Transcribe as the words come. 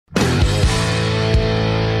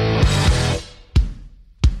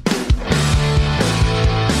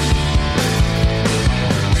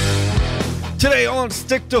Today on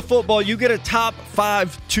Stick to Football, you get a Top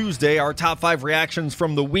 5 Tuesday, our top 5 reactions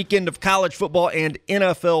from the weekend of college football and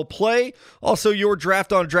NFL play. Also, your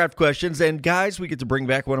draft on draft questions. And guys, we get to bring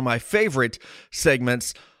back one of my favorite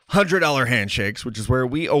segments, $100 Handshakes, which is where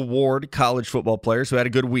we award college football players who had a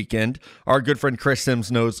good weekend. Our good friend Chris Sims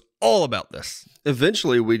knows all about this.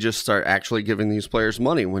 Eventually, we just start actually giving these players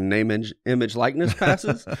money when name, image, likeness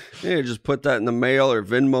passes. Yeah, just put that in the mail or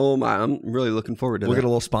Venmo them. I'm really looking forward to We'll that. get a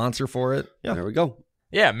little sponsor for it. Yeah, there we go.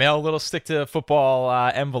 Yeah, mail a little Stick to Football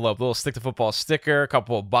envelope, little Stick to Football sticker, a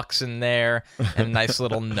couple of bucks in there, and a nice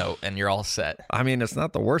little note, and you're all set. I mean, it's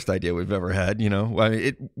not the worst idea we've ever had, you know. I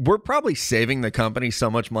mean, we're probably saving the company so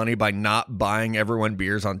much money by not buying everyone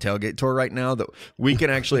beers on Tailgate Tour right now that we can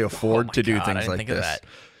actually afford to do God, I things didn't like think this. of that.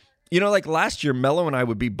 You know, like last year, Mello and I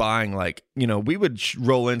would be buying we would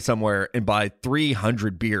roll in somewhere and buy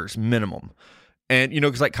 300 beers minimum. And,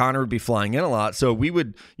 because like Connor would be flying in a lot. So we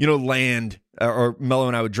would, land or Mello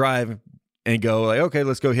and I would drive and go like, okay,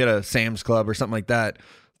 let's go hit a Sam's Club or something like that.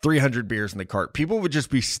 300 beers in the cart. People would just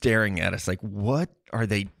be staring at us like, what are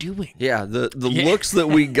they doing? Yeah, the looks that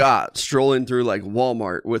we got strolling through like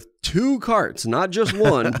Walmart with 2 carts, not just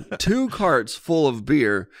one, 2 carts full of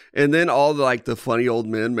beer. And then all the funny old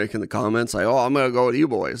men making the comments like, oh, I'm going to go with you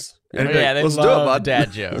boys. And they let's love do it, bud.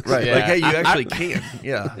 dad jokes. Right. Yeah. Like, hey, you actually can.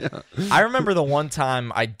 Yeah. I remember the one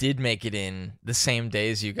time I did make it in the same day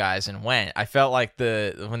as you guys and went. I felt like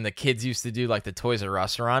when the kids used to do like the Toys R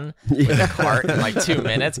Us run with a cart in like 2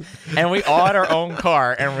 minutes, and we all had our own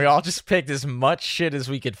cart, and we all just picked as much shit as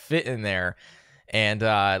we could fit in there. And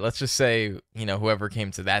let's just say, whoever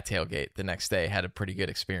came to that tailgate the next day had a pretty good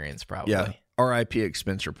experience, probably. Yeah. RIP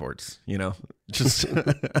expense reports, just No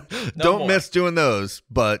don't more. miss doing those,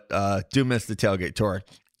 but do miss the Tailgate Tour.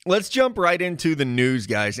 Let's jump right into the news,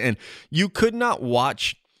 guys. And you could not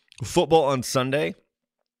watch football on Sunday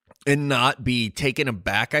and not be taken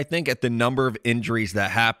aback, I think, at the number of injuries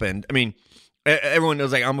that happened. I mean, everyone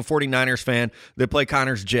knows, I'm a 49ers fan. They play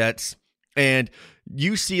Connor's Jets. And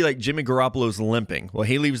you see, Jimmy Garoppolo's limping. Well,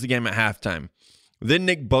 he leaves the game at halftime. Then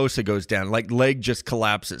Nick Bosa goes down, leg just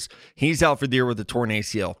collapses. He's out for the year with a torn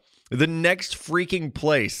ACL. The next freaking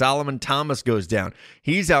play, Solomon Thomas goes down.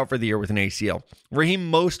 He's out for the year with an ACL.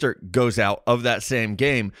 Raheem Mostert goes out of that same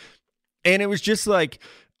game. And it was just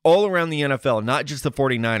all around the NFL, not just the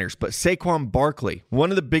 49ers, but Saquon Barkley,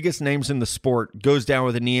 one of the biggest names in the sport, goes down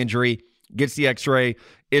with a knee injury, gets the x-ray,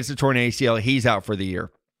 it's a torn ACL, he's out for the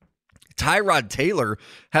year. Tyrod Taylor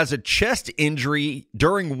has a chest injury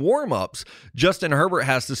during warmups. Justin Herbert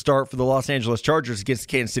has to start for the Los Angeles Chargers against the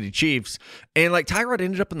Kansas City Chiefs. And Tyrod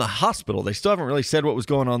ended up in the hospital. They still haven't really said what was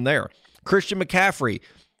going on there. Christian McCaffrey,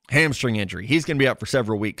 hamstring injury. He's going to be out for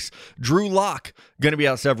several weeks. Drew Lock, going to be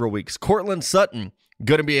out several weeks. Cortland Sutton,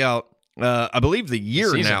 going to be out, I believe, the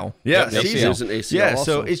year Season. now. Yeah, Yep, season. ACL Yeah,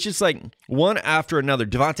 also. so it's just one after another.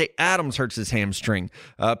 Devontae Adams hurts his hamstring.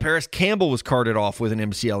 Paris Campbell was carted off with an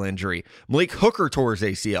MCL injury. Malik Hooker tore his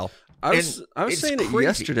ACL. I was saying it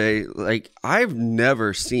yesterday. I've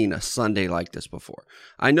never seen a Sunday like this before.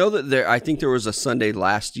 I know that I think there was a Sunday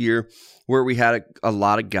last year where we had a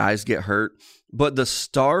lot of guys get hurt, but the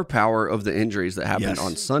star power of the injuries that happened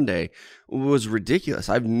on Sunday was ridiculous.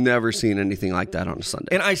 I've never seen anything like that on a Sunday.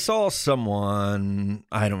 And I saw someone,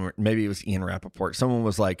 maybe it was Ian Rappaport. Someone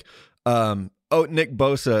was like, Nick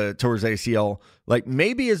Bosa tore his ACL,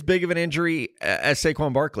 maybe as big of an injury as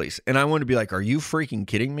Saquon Barkley's. And I wanted to be like, are you freaking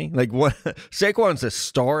kidding me? What? Saquon's a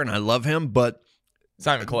star and I love him, but It's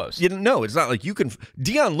not even close. no, it's not like you can.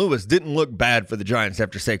 Deion Lewis didn't look bad for the Giants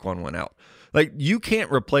after Saquon went out. You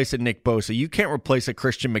can't replace a Nick Bosa. You can't replace a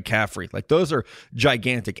Christian McCaffrey. Those are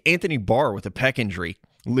gigantic. Anthony Barr with a pec injury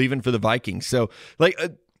leaving for the Vikings. So,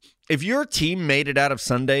 if your team made it out of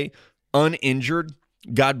Sunday uninjured,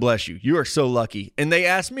 God bless you. You are so lucky. And they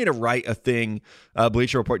asked me to write a thing,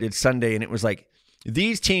 Bleacher Report did Sunday, and it was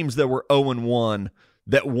these teams that were 0-1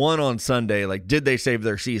 that won on Sunday, did they save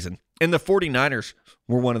their season? And the 49ers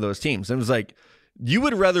were one of those teams. And it was you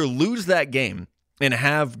would rather lose that game and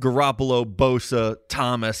have Garoppolo, Bosa,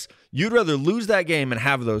 Thomas. You'd rather lose that game and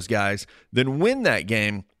have those guys than win that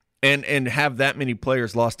game and have that many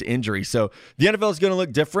players lost to injury. So the NFL is going to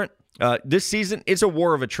look different. This season, it's a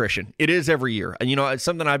war of attrition. It is every year. And, it's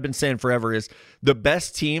something I've been saying forever is the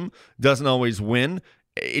best team doesn't always win.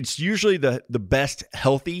 It's usually the best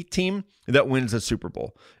healthy team that wins the Super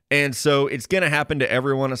Bowl. And so it's going to happen to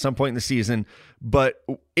everyone at some point in the season. But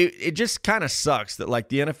it just kind of sucks that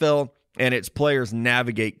the NFL and its players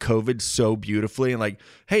navigate COVID so beautifully and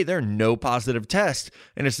hey, there are no positive tests.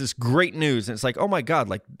 And it's this great news. And it's oh my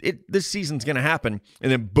God, this season's going to happen.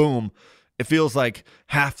 And then boom, it feels like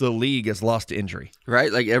half the league is lost to injury.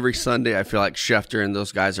 Right? Like every Sunday, I feel like Schefter and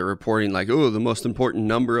those guys are reporting like, oh, the most important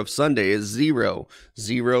number of Sunday is 0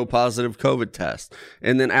 positive COVID tests.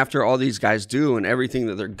 And then after all these guys do and everything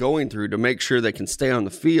that they're going through to make sure they can stay on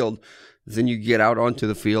the field, then you get out onto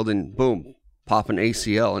the field and boom, pop an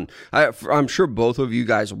ACL. And I'm sure both of you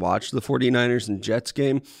guys watched the 49ers and Jets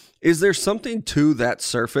game. Is there something to that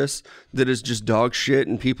surface that is just dog shit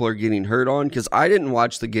and people are getting hurt on? Because I didn't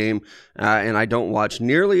watch the game, and I don't watch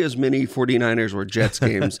nearly as many 49ers or Jets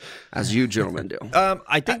games as you gentlemen do.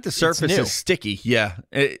 I think the surface is sticky. Yeah,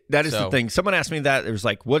 that is the thing. Someone asked me that. It was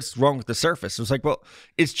like, what's wrong with the surface? It was like, well,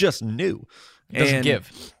 it's just new. It doesn't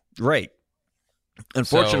give. Right.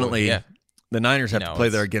 Unfortunately, the Niners have to play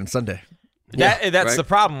there again Sunday. That's right? The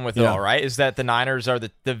problem with it all, right? Is that the Niners are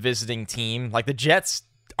the visiting team. Like the Jets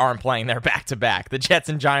aren't playing their back-to-back. The Jets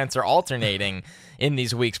and Giants are alternating in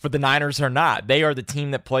these weeks, but the Niners are not. They are the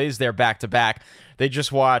team that plays their back-to-back. They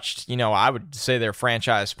just watched, I would say their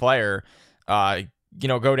franchise player,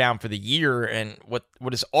 go down for the year. And what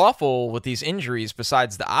is awful with these injuries,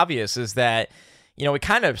 besides the obvious, is that, we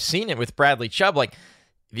kind of seen it with Bradley Chubb. Like,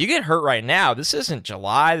 if you get hurt right now, this isn't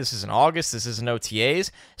July, this isn't August, this isn't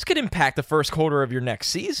OTAs. This could impact the first quarter of your next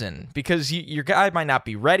season because your guy might not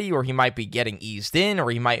be ready, or he might be getting eased in, or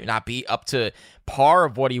he might not be up to par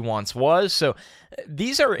of what he once was. So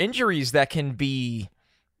these are injuries that can be,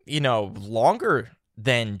 longer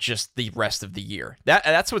than just the rest of the year.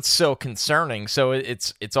 That's what's so concerning. So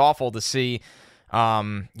it's awful to see.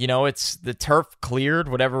 It's the turf cleared,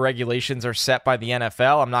 whatever regulations are set by the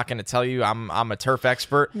NFL. I'm not going to tell you I'm a turf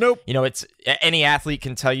expert. Nope. It's any athlete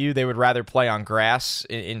can tell you they would rather play on grass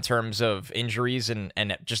in terms of injuries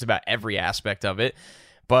and just about every aspect of it.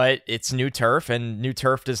 But it's new turf, and new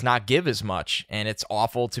turf does not give as much. And it's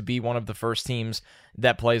awful to be one of the first teams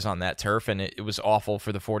that plays on that turf. And it was awful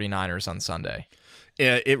for the 49ers on Sunday.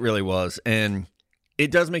 Yeah, it really was. And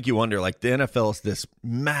it does make you wonder, like the NFL is this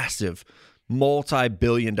massive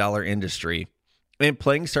multi-billion-dollar industry, and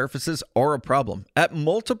playing surfaces are a problem at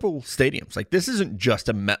multiple stadiums. Like, this isn't just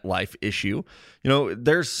a MetLife issue.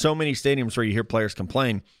 There's so many stadiums where you hear players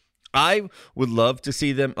complain. I would love to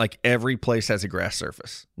see them, like, every place has a grass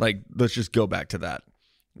surface. Like, let's just go back to that.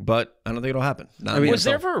 But I don't think it'll happen. Was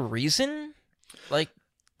there ever a reason? Like,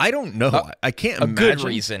 I don't know. I can't imagine. A good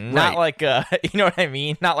reason. Not like a, you know what I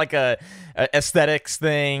mean? Not like a aesthetics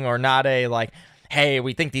thing, or not a, like, hey,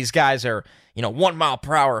 we think these guys are, 1 mile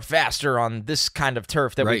per hour faster on this kind of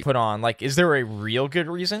turf that we put on. Like, is there a real good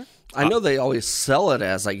reason? I know they always sell it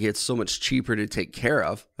as, like, it's so much cheaper to take care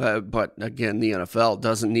of. But, again, the NFL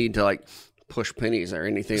doesn't need to, like, push pennies or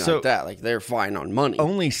anything like that. Like, they're fine on money.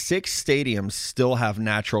 Only 6 stadiums still have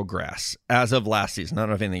natural grass as of last season. I don't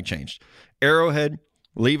know if anything changed. Arrowhead,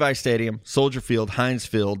 Levi Stadium, Soldier Field, Heinz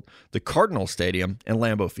Field, the Cardinal Stadium, and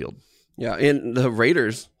Lambeau Field. Yeah, and the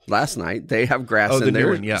Raiders last night, they have grass in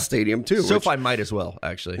their stadium too. SoFi might as well,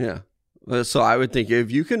 actually. Yeah. So I would think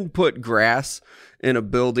if you can put grass in a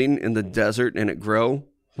building in the desert and it grow,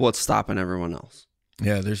 what's stopping everyone else?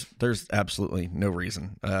 Yeah, there's absolutely no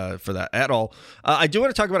reason for that at all. I do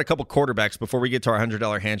want to talk about a couple quarterbacks before we get to our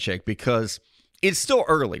 $100 handshake, because it's still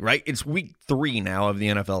early, right? It's week 3 now of the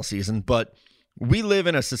NFL season, but we live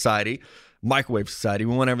in a society, microwave society.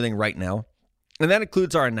 We want everything right now. And that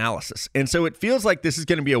includes our analysis. And so it feels like this is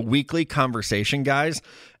going to be a weekly conversation, guys,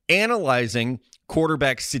 analyzing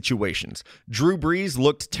quarterback situations. Drew Brees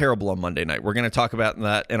looked terrible on Monday night. We're going to talk about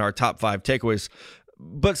that in our top 5 takeaways.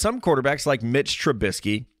 But some quarterbacks like Mitch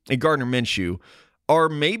Trubisky and Gardner Minshew are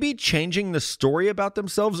maybe changing the story about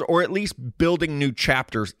themselves, or at least building new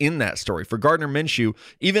chapters in that story. For Gardner Minshew,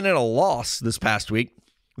 even in a loss this past week,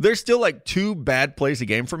 there's still like 2 bad plays a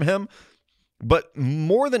game from him. But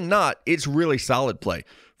more than not, it's really solid play.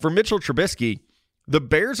 For Mitchell Trubisky, the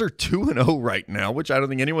Bears are 2-0 right now, which I don't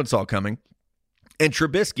think anyone saw coming. And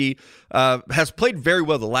Trubisky has played very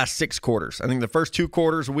well the last 6 quarters. I think the first 2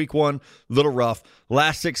 quarters of week 1, a little rough.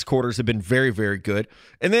 Last 6 quarters have been very, very good.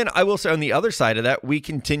 And then I will say on the other side of that, we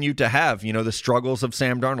continue to have, the struggles of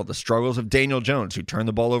Sam Darnold, the struggles of Daniel Jones, who turned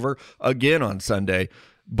the ball over again on Sunday.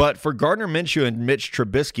 But for Gardner Minshew and Mitch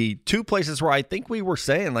Trubisky, 2 places where I think we were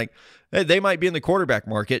saying, like, hey, they might be in the quarterback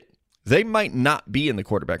market. They might not be in the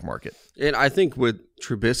quarterback market. And I think with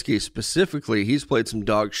Trubisky specifically, he's played some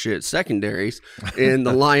dog shit secondaries in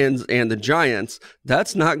the Lions and the Giants.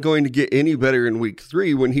 That's not going to get any better in week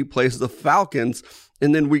 3 when he plays the Falcons,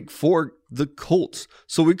 and then week 4, the Colts.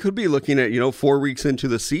 So we could be looking at, 4 weeks into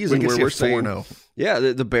the season where we're saying 4-0. yeah,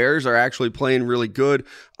 the Bears are actually playing really good.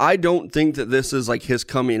 I don't think that this is like his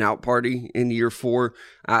coming out party in year 4.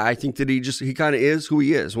 I think that he kind of is who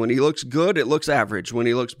he is. When he looks good, it looks average. When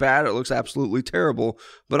he looks bad, it looks absolutely terrible.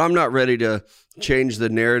 But I'm not ready to change the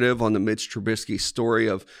narrative on the Mitch Trubisky story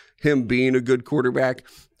of him being a good quarterback.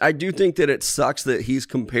 I do think that it sucks that he's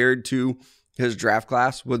compared to his draft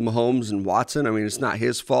class with Mahomes and Watson. I mean, it's not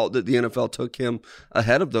his fault that the NFL took him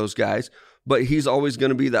ahead of those guys, but he's always going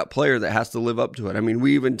to be that player that has to live up to it. I mean,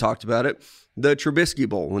 we even talked about it, the Trubisky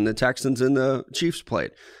Bowl when the Texans and the Chiefs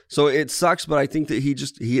played. So it sucks, but I think that he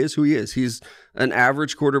is who he is. He's an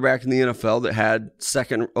average quarterback in the NFL that had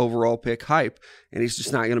second overall pick hype, and he's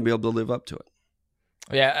just not going to be able to live up to it.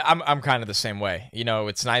 Yeah, I'm kind of the same way. You know,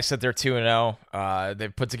 it's nice that they're 2-0.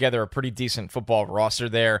 They've put together a pretty decent football roster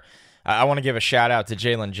there. I want to give a shout out to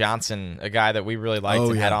Jalen Johnson, a guy that we really liked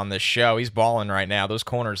and had on this show. He's balling right now. Those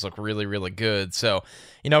corners look really, really good. So,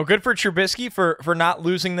 you know, good for Trubisky for not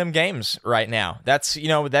losing them games right now. That's, you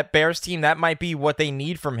know, that Bears team, that might be what they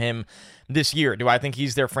need from him this year. Do I think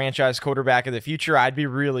he's their franchise quarterback of the future? I'd be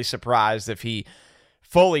really surprised if he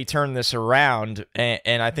fully turned this around,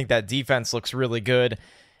 and I think that defense looks really good.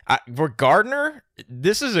 For Gardner,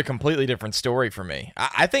 this is a completely different story for me.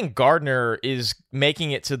 I think Gardner is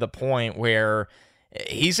making it to the point where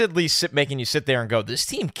he's at least making you sit there and go, this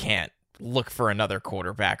team can't look for another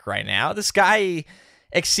quarterback right now. This guy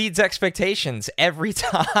exceeds expectations every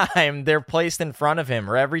time they're placed in front of him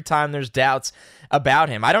or every time there's doubts about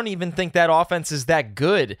him. I don't even think that offense is that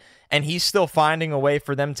good, and he's still finding a way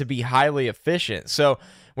for them to be highly efficient. So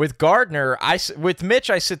with Gardner, with Mitch,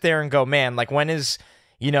 I sit there and go, man, like when is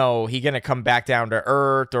he going to come back down to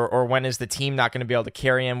earth, or when is the team not going to be able to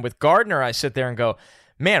carry him? With Gardner, I sit there and go,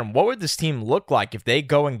 man, what would this team look like if they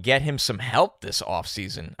go and get him some help this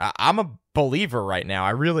offseason? I'm a believer right now.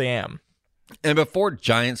 I really am. And before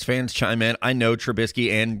Giants fans chime in, I know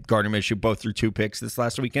Trubisky and Gardner Minshew both threw 2 picks this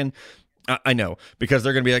last weekend. I know, because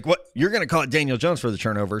they're going to be like, what? You're going to call it Daniel Jones for the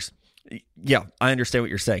turnovers? Yeah, I understand what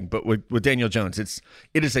you're saying, but with Daniel Jones,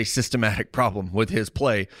 it is a systematic problem with his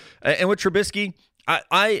play. And with Trubisky,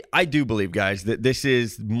 I do believe, guys, that this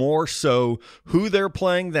is more so who they're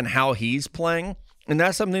playing than how he's playing. And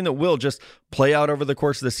that's something that will just play out over the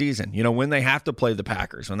course of the season. You know, when they have to play the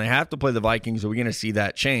Packers, when they have to play the Vikings, are we going to see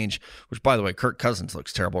that change? Which, by the way, Kirk Cousins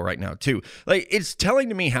looks terrible right now, too. Like, it's telling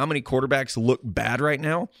to me how many quarterbacks look bad right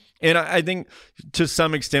now. And I think to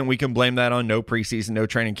some extent we can blame that on no preseason, no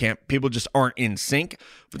training camp. People just aren't in sync.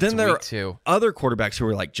 But then there are other quarterbacks who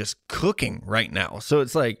are like just cooking right now. So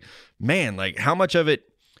it's like, man, like how much of it,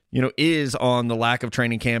 you know, is on the lack of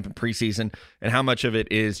training camp and preseason, and how much of it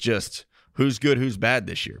is just who's good, who's bad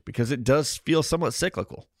this year? Because it does feel somewhat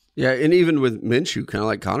cyclical. Yeah, and even with Minshew, kind of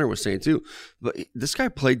like Connor was saying too, but this guy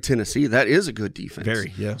played Tennessee. That is a good defense.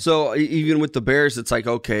 Very, yeah. So even with the Bears, it's like,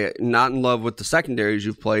 okay, not in love with the secondaries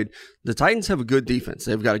you've played. The Titans have a good defense.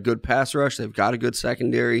 They've got a good pass rush. They've got a good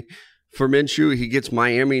secondary. For Minshew, he gets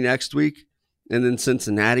Miami next week, and then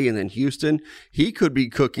Cincinnati, and then Houston. He could be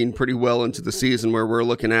cooking pretty well into the season, where we're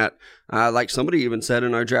looking at, like somebody even said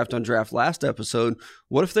in our Draft on Draft last episode,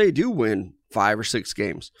 what if they do win 5 or 6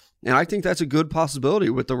 games? And I think that's a good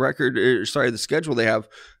possibility with the schedule they have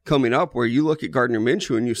coming up, where you look at Gardner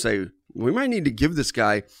Minshew and you say, we might need to give this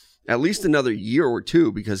guy at least another year or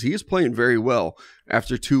two, because he is playing very well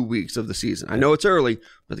after 2 weeks of the season. I know it's early,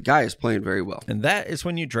 but the guy is playing very well. And that is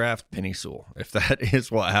when you draft Penei Sewell, if that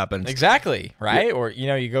is what happens. Exactly, right? Yeah. Or, you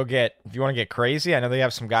know, you go get, if you want to get crazy, I know they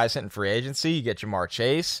have some guys hitting free agency. You get Jamar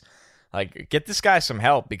Chase. Like, get this guy some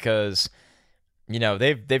help, because you know,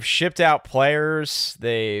 they've shipped out players.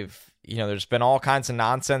 There's been all kinds of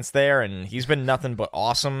nonsense there, and he's been nothing but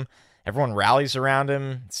awesome. Everyone rallies around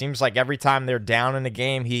him. It seems like every time they're down in a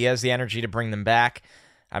game, he has the energy to bring them back.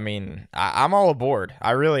 I mean, I'm all aboard.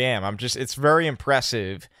 I really am. It's very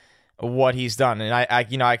impressive what he's done. And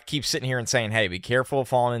I keep sitting here and saying, hey, be careful of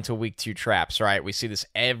falling into week 2 traps, right? We see this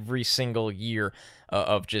every single year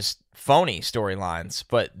of just phony storylines.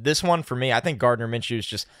 But this one, for me, I think Gardner Minshew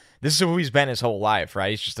is this is who he's been his whole life,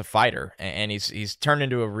 right? He's just a fighter, and he's turned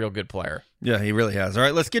into a real good player. Yeah, he really has. All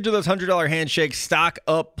right, let's get to those $100 handshakes. Stock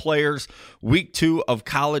up players, week 2 of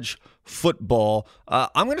college football.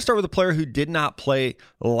 I'm going to start with a player who did not play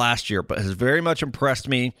last year, but has very much impressed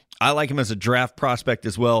me. I like him as a draft prospect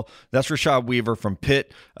as well. That's Rashad Weaver from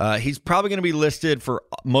Pitt. He's probably going to be listed for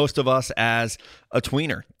most of us as a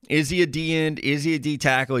tweener. Is he a D-end? Is he a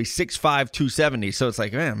D-tackle? He's 6'5", 270. So it's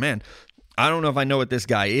like, man, I don't know if I know what this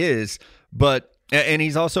guy is, and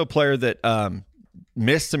he's also a player that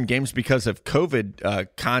missed some games because of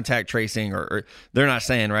COVID contact tracing, or they're not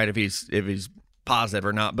saying, right, if he's positive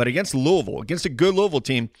or not, but against Louisville, against a good Louisville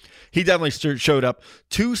team, he definitely showed up.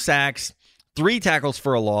 2 sacks, 3 tackles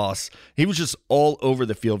for a loss. He was just all over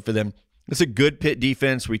the field for them. It's a good Pitt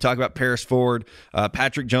defense. We talk about Paris Ford,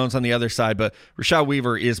 Patrick Jones on the other side, but Rashad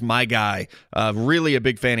Weaver is my guy. Really a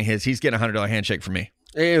big fan of his. He's getting a $100 handshake from me.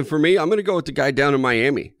 And for me, I'm going to go with the guy down in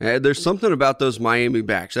Miami. There's something about those Miami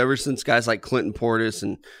backs. Ever since guys like Clinton Portis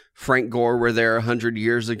and Frank Gore were there 100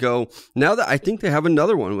 years ago. Now that I think they have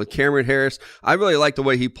another one with Cameron Harris. I really like the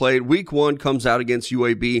way he played. Week 1 comes out against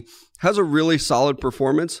UAB, has a really solid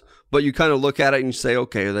performance, but you kind of look at it and you say,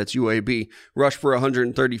 okay, that's UAB. Rushed for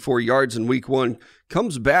 134 yards in week 1.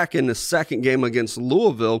 Comes back in the second game against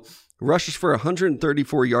Louisville. Rushes for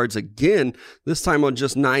 134 yards again, this time on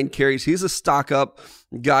just 9 carries. He's a stock-up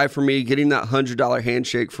guy for me, getting that $100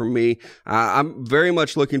 handshake from me. I'm very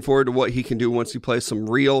much looking forward to what he can do once he plays some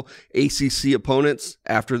real ACC opponents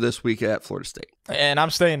after this week at Florida State. And I'm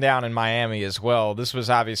staying down in Miami as well. This was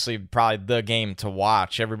obviously probably the game to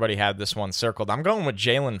watch. Everybody had this one circled. I'm going with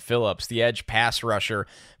Jalen Phillips, the edge pass rusher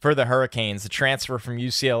for the Hurricanes, the transfer from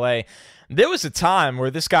UCLA. There was a time where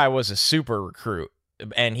this guy was a super recruit.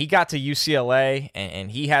 And he got to UCLA, and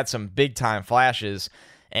he had some big-time flashes,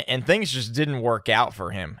 and things just didn't work out for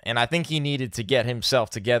him. And I think he needed to get himself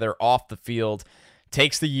together off the field,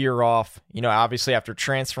 takes the year off, obviously after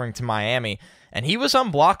transferring to Miami, and he was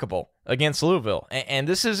unblockable against Louisville. And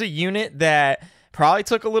this is a unit that probably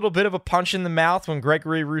took a little bit of a punch in the mouth when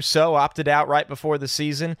Gregory Rousseau opted out right before the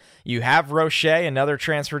season. You have Roche, another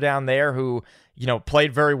transfer down there who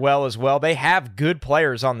played very well as well. They have good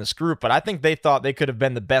players on this group, but I think they thought they could have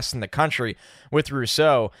been the best in the country with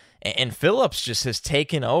Rousseau. And Phillips just has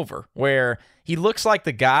taken over, where he looks like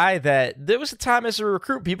the guy that there was a time as a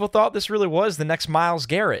recruit, people thought this really was the next Myles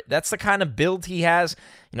Garrett. That's the kind of build he has,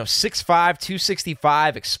 6'5",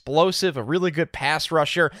 265, explosive, a really good pass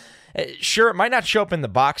rusher. Sure, it might not show up in the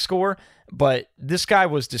box score, but this guy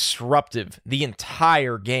was disruptive the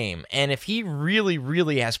entire game. And if he really,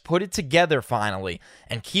 really has put it together finally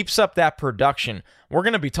and keeps up that production, we're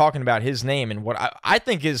going to be talking about his name and what I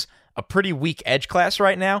think is a pretty weak edge class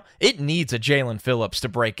right now. It needs a Jalen Phillips to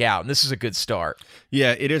break out, and this is a good start.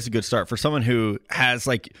 Yeah, it is a good start for someone who has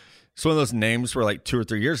it's one of those names where 2 or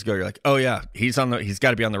 3 years ago you're like, oh yeah, he's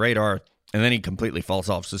got to be on the radar. And then he completely falls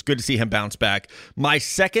off. So it's good to see him bounce back. My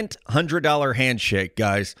second $100 handshake,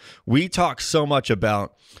 guys. We talk so much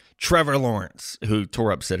about Trevor Lawrence, who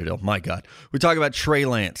tore up Citadel. My God. We talk about Trey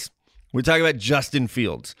Lance. We talk about Justin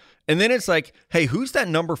Fields. And then it's like, hey, who's that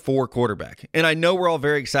number 4 quarterback? And I know we're all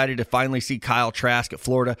very excited to finally see Kyle Trask at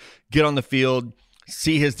Florida get on the field,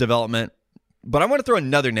 see his development. But I want to throw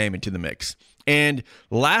another name into the mix. And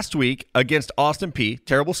last week against Austin Peay,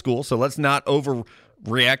 terrible school, so let's not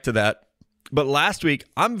overreact to that. But last week,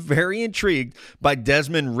 I'm very intrigued by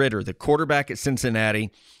Desmond Ridder, the quarterback at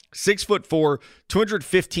Cincinnati. 6'4",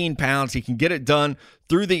 215 pounds. He can get it done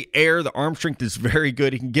through the air. The arm strength is very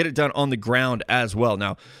good. He can get it done on the ground as well.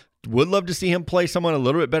 Now, would love to see him play someone a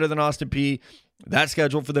little bit better than Austin Peay. That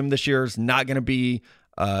schedule for them this year is not going to be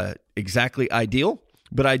exactly ideal.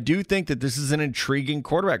 But I do think that this is an intriguing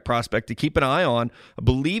quarterback prospect to keep an eye on. I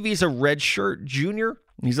believe he's a redshirt junior.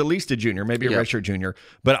 He's at least a junior, maybe a redshirt junior.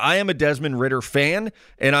 But I am a Desmond Ridder fan,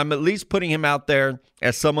 and I'm at least putting him out there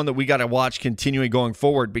as someone that we got to watch continuing going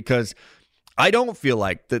forward, because I don't feel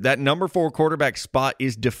like that number 4 quarterback spot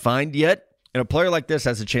is defined yet, and a player like this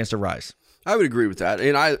has a chance to rise. I would agree with that.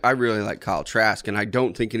 And I really like Kyle Trask, and I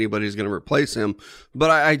don't think anybody's going to replace him.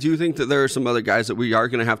 But I do think that there are some other guys that we are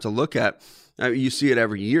going to have to look at. You see it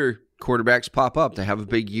every year. Quarterbacks pop up. They have a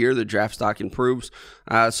big year. The draft stock improves.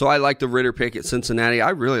 So I like the Ridder pick at Cincinnati. I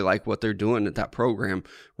really like what they're doing at that program,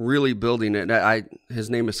 really building it. His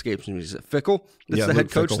name escapes me. Is it Fickle? That's the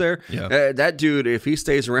head coach there. Yeah. That dude, if he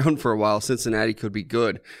stays around for a while, Cincinnati could be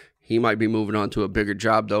good. He might be moving on to a bigger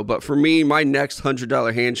job, though. But for me, my next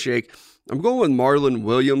 $100 handshake, I'm going with Marlon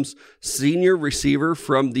Williams, senior receiver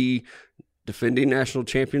from the defending national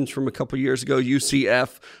champions from a couple years ago,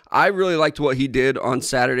 UCF. I really liked what he did on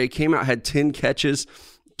Saturday. Came out, had 10 catches,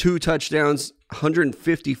 2 touchdowns,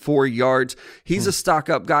 154 yards. He's a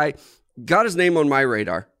stock-up guy. Got his name on my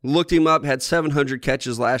radar. Looked him up, had 700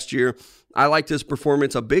 catches last year. I liked his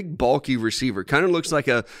performance. A big, bulky receiver. Kind of looks like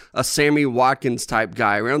a Sammy Watkins type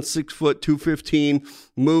guy. Around 6 foot, 215.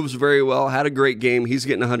 Moves very well. Had a great game. He's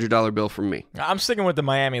getting a $100 bill from me. I'm sticking with the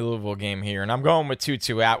Miami-Louisville game here, and I'm going with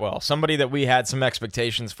Tutu Atwell, somebody that we had some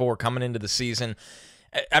expectations for coming into the season.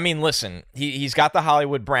 I mean, listen, he's got the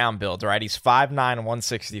Hollywood Brown build, right? He's 5'9",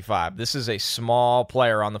 165. This is a small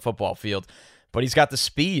player on the football field. but he's got the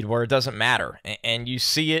speed where it doesn't matter. And you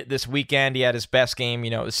see it this weekend. He had his best game,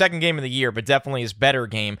 the second game of the year, but definitely his better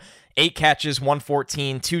game. 8 catches,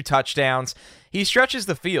 114, 2 touchdowns. He stretches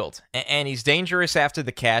the field, and he's dangerous after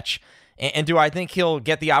the catch. And do I think he'll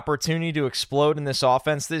get the opportunity to explode in this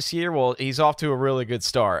offense this year? Well, he's off to a really good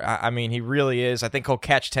start. I mean, he really is. I think he'll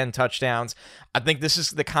catch 10 touchdowns. I think this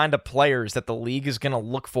is the kind of players that the league is going to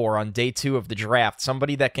look for on day 2 of the draft.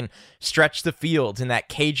 Somebody that can stretch the field in that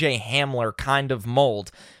KJ Hamler kind of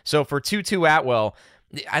mold. So for Tutu Atwell,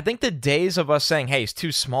 I think the days of us saying, hey, he's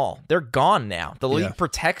too small, they're gone now. The league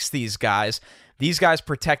protects these guys. These guys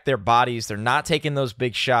protect their bodies. They're not taking those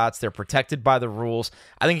big shots. They're protected by the rules.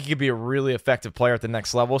 I think he could be a really effective player at the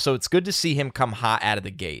next level, so it's good to see him come hot out of the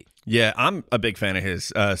gate. Yeah, I'm a big fan of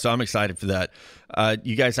his, so I'm excited for that.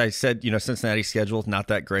 You guys, I said, Cincinnati's schedule is not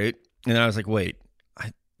that great, and then I was like, wait,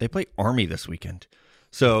 they play Army this weekend.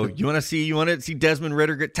 So you want to see Desmond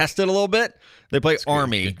Ridder get tested a little bit? They play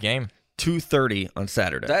Army. Good game. 2:30 on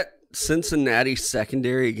Saturday. That Cincinnati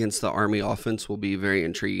secondary against the Army offense will be very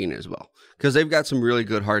intriguing as well, because they've got some really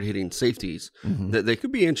good hard-hitting safeties that they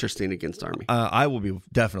could be interesting against Army. I will be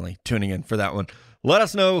definitely tuning in for that one. Let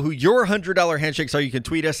us know who your $100 handshakes are. You can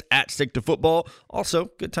tweet us at Stick to Football.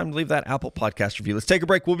 Also, good time to leave that Apple Podcast review. Let's take a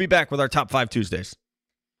break. We'll be back with our Top 5 Tuesdays.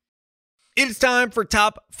 It's time for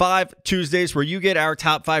Top 5 Tuesdays, where you get our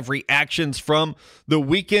top 5 reactions from the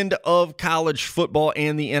weekend of college football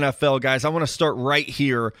and the NFL. Guys, I want to start right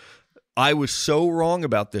here. I was so wrong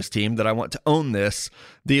about this team that I want to own this.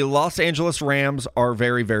 The Los Angeles Rams are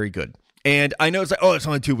very, very good. And I know it's like, it's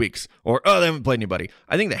only 2 weeks, or, they haven't played anybody.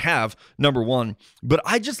 I think they have, number one. But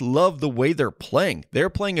I just love the way they're playing. They're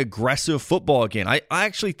playing aggressive football again. I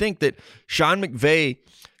actually think that Sean McVay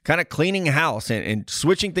kind of cleaning house and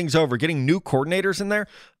switching things over, getting new coordinators in there,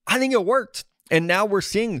 I think it worked. And now we're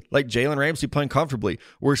seeing like Jalen Ramsey playing comfortably.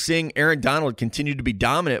 We're seeing Aaron Donald continue to be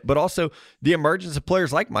dominant, but also the emergence of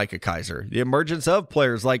players like Micah Kiser, the emergence of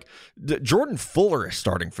players like Jordan Fuller is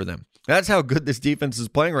starting for them. That's how good this defense is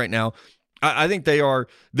playing right now. I think they are.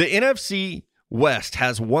 The NFC West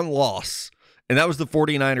has one loss, and that was the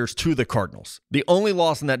 49ers to the Cardinals. The only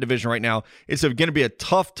loss in that division right now. It's going to be a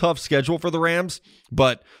tough schedule for the Rams,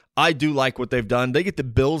 but I do like what they've done. They get the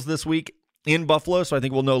Bills this week in Buffalo, so I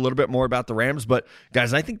think we'll know a little bit more about the Rams. But,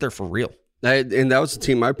 guys, I think they're for real. And that was the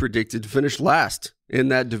team I predicted to finish last in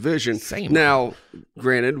that division. Same. Now,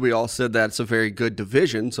 granted, we all said that's a very good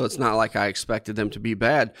division, so it's not like I expected them to be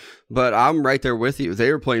bad. But I'm right there with you. They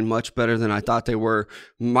are playing much better than I thought they were.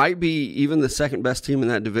 Might be even the second best team in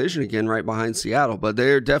that division again, right behind Seattle. But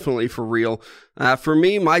they're definitely for real. For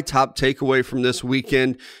me, my top takeaway from this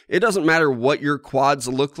weekend, it doesn't matter what your quads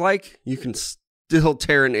look like. You can still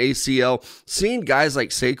tear an ACL. Seeing guys like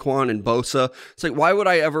Saquon and Bosa, it's like, why would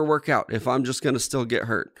I ever work out if I'm just going to still get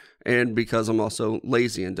hurt? And because I'm also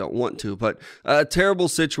lazy and don't want to. But a terrible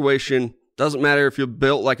situation. Doesn't matter if you're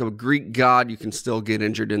built like a Greek god, you can still get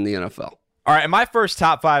injured in the NFL. All right, and my first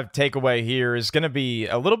top 5 takeaway here is going to be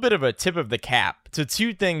a little bit of a tip of the cap to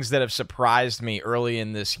 2 things that have surprised me early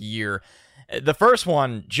in this year. The first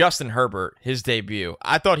one, Justin Herbert, his debut.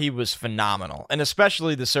 I thought he was phenomenal, and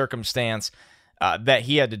especially the circumstance that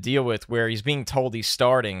he had to deal with where he's being told he's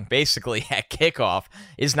starting basically at kickoff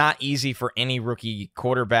is not easy for any rookie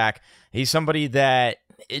quarterback. He's somebody that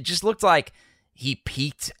it just looked like he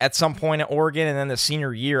peaked at some point at Oregon, and then the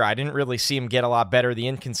senior year, I didn't really see him get a lot better. The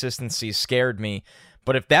inconsistency scared me.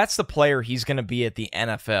 But if that's the player he's going to be at the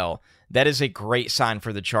NFL, that is a great sign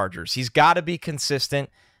for the Chargers. He's got to be consistent.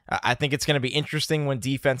 I think it's going to be interesting when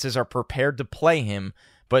defenses are prepared to play him.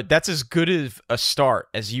 But that's as good of a start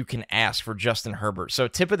as you can ask for Justin Herbert. So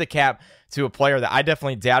tip of the cap to a player that I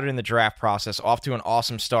definitely doubted in the draft process, off to an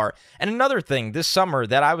awesome start. And another thing this summer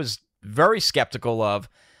that I was very skeptical of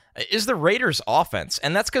is the Raiders' offense.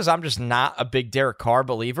 And that's because I'm just not a big Derek Carr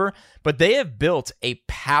believer. But they have built a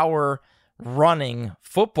power running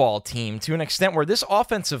football team to an extent where this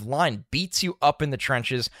offensive line beats you up in the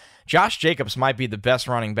trenches. Josh Jacobs might be the best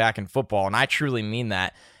running back in football, and I truly mean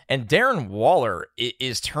that. And Darren Waller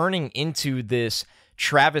is turning into this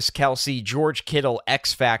Travis Kelce, George Kittle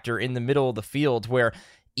X factor in the middle of the field, where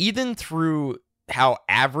even through how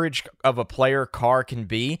average of a player Carr can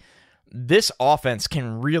be, this offense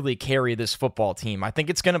can really carry this football team. I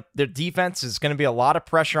think their defense is going to be a lot of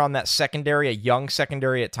pressure on that secondary, a young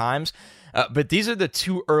secondary at times. But these are the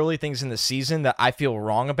 2 early things in the season that I feel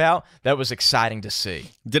wrong about that was exciting to see.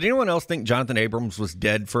 Did anyone else think Jonathan Abrams was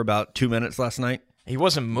dead for about 2 minutes last night? He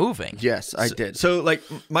wasn't moving. Yes, I did. So, like,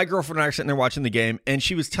 my girlfriend and I are sitting there watching the game, and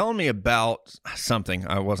she was telling me about something.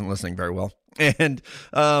 I wasn't listening very well. And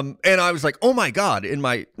I was like, oh my God. And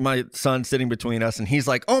my son sitting between us, and he's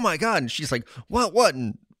like, oh my God. And she's like, what?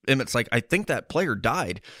 And Emmett's like, I think that player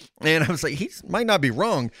died. And I was like, he might not be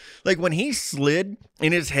wrong. Like when he slid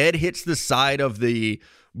and his head hits the side of the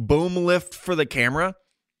boom lift for the camera,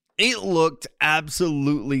 it looked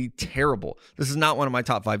absolutely terrible. This is not one of my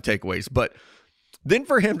top 5 takeaways, but then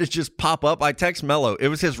for him to just pop up, I text Mello. It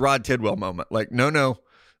was his Rod Tidwell moment. Like, no,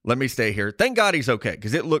 let me stay here. Thank God he's okay,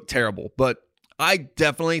 because it looked terrible. But I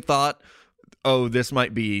definitely thought, oh, this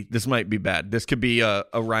might be bad. This could be a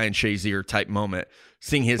Ryan Shazier type moment.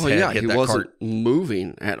 Seeing his head hit that cart. He wasn't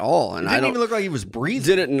moving at all. And it didn't even look like he was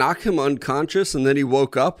breathing. Did it knock him unconscious, and then he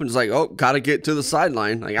woke up and was like, oh, got to get to the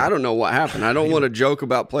sideline? Like, I don't know what happened. I don't want to joke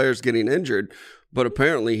about players getting injured, but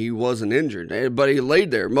apparently he wasn't injured. But he laid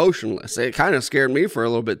there motionless. It kind of scared me for a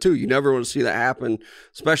little bit too. You never want to see that happen,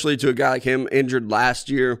 especially to a guy like him, injured last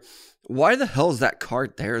year. Why the hell is that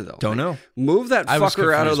cart there, though? Don't know. Move that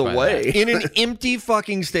fucker out of the way. In an empty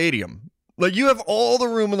fucking stadium. Like, you have all the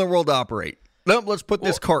room in the world to operate. Nope, let's put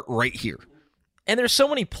this cart right here. And there's so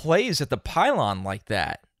many plays at the pylon like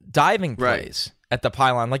that. Diving plays at the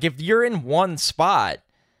pylon. Like, if you're in one spot,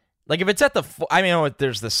 like if it's at the, I mean,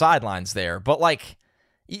 there's the sidelines there, but like,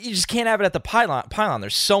 you just can't have it at the pylon.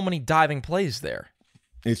 There's so many diving plays there.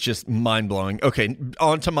 It's just mind-blowing. Okay,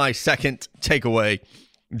 on to my second takeaway.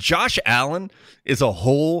 Josh Allen is a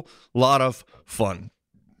whole lot of fun.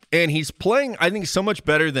 And he's playing, I think, so much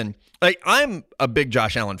better than... Like, I'm a big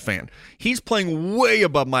Josh Allen fan. He's playing way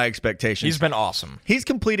above my expectations. He's been awesome. He's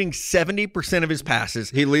completing 70% of his passes.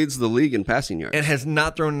 He leads the league in passing yards. And has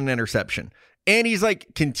not thrown an interception. And he's,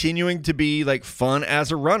 like, continuing to be, like, fun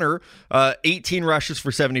as a runner. 18 rushes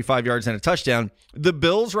for 75 yards and a touchdown. The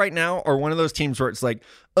Bills right now are one of those teams where it's like,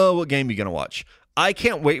 oh, what game are you going to watch? I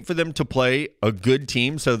can't wait for them to play a good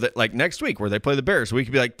team so that, like, next week where they play the Bears, we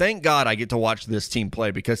could be like, thank God I get to watch this team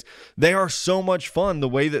play, because they are so much fun the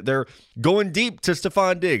way that they're going deep to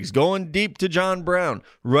Stephon Diggs, going deep to John Brown,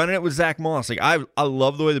 running it with Zach Moss. Like, I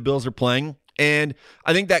love the way the Bills are playing, and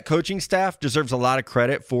I think that coaching staff deserves a lot of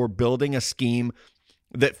credit for building a scheme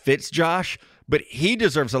that fits Josh, but he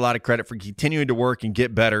deserves a lot of credit for continuing to work and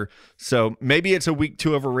get better. So maybe it's a week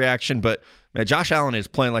 2 overreaction, but man, Josh Allen is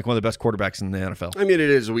playing like one of the best quarterbacks in the NFL. I mean, it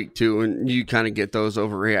is week 2, and you kind of get those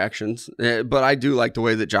overreactions. But I do like the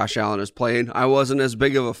way that Josh Allen is playing. I wasn't as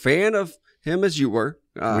big of a fan of him as you were.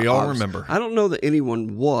 We all remember. I don't know that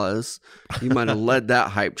anyone was. You might have led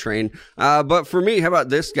that hype train. But for me, how about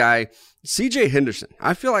this guy, CJ Henderson?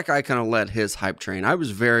 I feel like I kind of led his hype train. I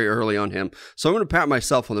was very early on him. So I'm going to pat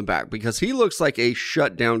myself on the back because he looks like a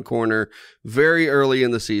shutdown corner very early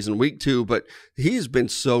in the season, week 2, but he's been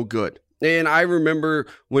so good. And I remember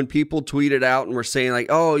when people tweeted out and were saying like,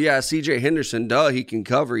 oh yeah, CJ Henderson, duh, he can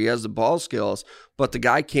cover. He has the ball skills, but the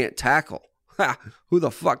guy can't tackle. Ha, who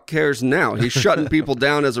the fuck cares now? He's shutting people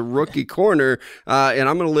down as a rookie corner. And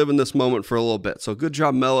I'm going to live in this moment for a little bit. So good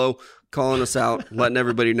job, Mello, calling us out, letting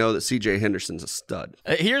everybody know that CJ Henderson's a stud.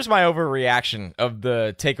 Here's my overreaction of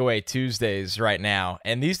the Takeaway Tuesdays right now.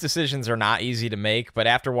 And these decisions are not easy to make, but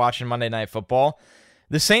after watching Monday Night Football,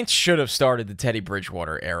 the Saints should have started the Teddy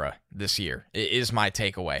Bridgewater era this year, is my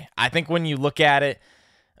takeaway. I think when you look at it,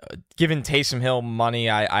 giving Taysom Hill money,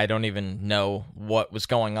 I don't even know what was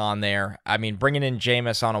going on there. I mean, bringing in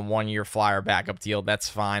Jameis on a 1-year flyer backup deal, that's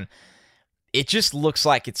fine. It just looks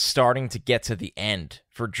like it's starting to get to the end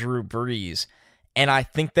for Drew Brees, and I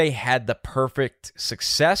think they had the perfect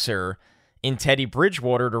successor in Teddy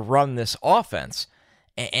Bridgewater to run this offense.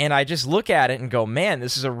 And I just look at it and go, man,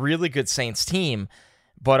 this is a really good Saints team,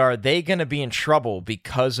 but are they going to be in trouble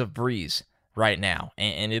because of Brees right now?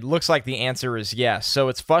 And it looks like the answer is yes. So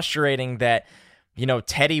it's frustrating that, you know,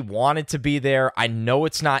 Teddy wanted to be there. I know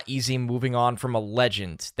it's not easy moving on from a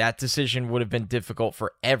legend. That decision would have been difficult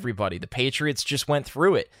for everybody. The Patriots just went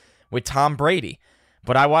through it with Tom Brady.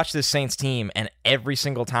 But I watch this Saints team, and every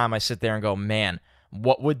single time I sit there and go, man,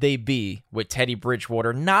 what would they be with Teddy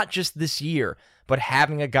Bridgewater, not just this year, but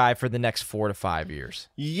having a guy for the next 4 to 5 years.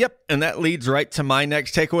 Yep, and that leads right to my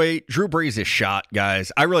next takeaway. Drew Brees is shot,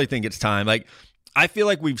 guys. I really think it's time. Like, I feel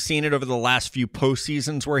like we've seen it over the last few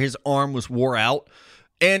postseasons where his arm was wore out.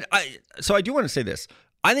 And I do want to say this.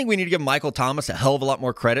 I think we need to give Michael Thomas a hell of a lot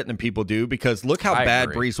more credit than people do, because look how bad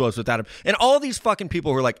Brees was without him. And all these fucking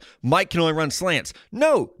people who are like, Mike can only run slants.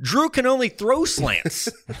 No, Drew can only throw slants.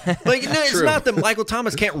 Like, no, it's not that Michael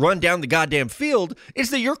Thomas can't run down the goddamn field.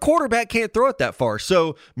 It's that your quarterback can't throw it that far.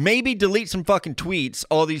 So maybe delete some fucking tweets,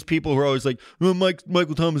 all these people who are always like, oh,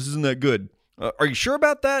 Michael Thomas isn't that good. Are you sure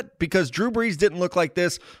about that? Because Drew Brees didn't look like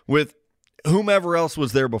this with whomever else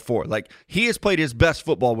was there before. Like, he has played his best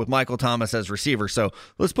football with Michael Thomas as receiver, so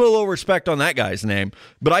let's put a little respect on that guy's name.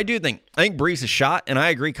 But I think Brees is shot, and I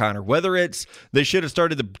agree, Connor. Whether it's they should have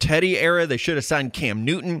started the Teddy era, they should have signed Cam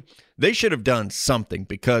Newton, they should have done something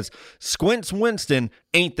because Squints Winston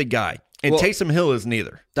ain't the guy. And Taysom Hill isn't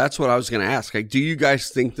either. That's what I was going to ask. Like, do you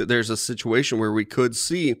guys think that there's a situation where we could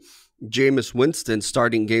see Jameis Winston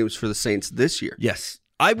starting games for the Saints this year? Yes.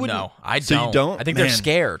 I wouldn't. No, I don't. So you don't? I think they're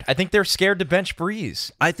scared. I think they're scared to bench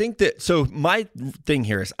Brees. I think that, so my thing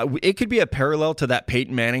here is it could be a parallel to that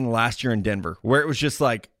Peyton Manning last year in Denver, where it was just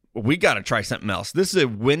like, we got to try something else. This is a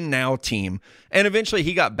win now team. And eventually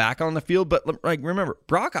he got back on the field. But like, remember,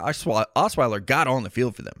 Brock Osweiler got on the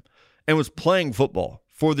field for them and was playing football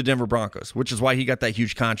for the Denver Broncos, which is why he got that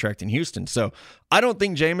huge contract in Houston. So I don't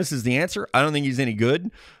think Jameis is the answer. I don't think he's any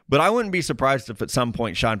good, but I wouldn't be surprised if at some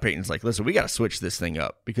point Sean Payton's like, listen, we got to switch this thing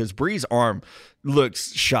up because Brees' arm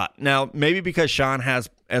looks shot. Now, maybe because Sean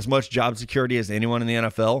has as much job security as anyone in the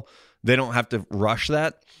NFL, they don't have to rush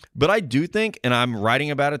that. But I do think, and I'm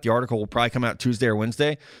writing about it, the article will probably come out Tuesday or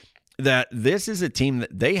Wednesday, that this is a team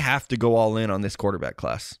that they have to go all in on this quarterback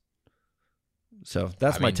class. So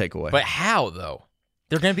that's my takeaway. But how, though?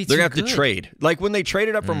 They're going to be They're too going to have to trade. Like when they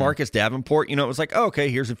traded up for Marcus Davenport, it was like, oh, okay,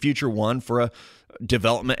 here's a future one for a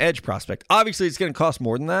development edge prospect. Obviously, it's going to cost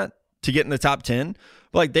more than that to get in the top 10.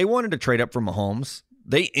 But like they wanted to trade up for Mahomes.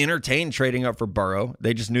 They entertained trading up for Burrow.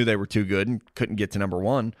 They just knew they were too good and couldn't get to number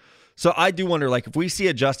 1. So I do wonder, like, if we see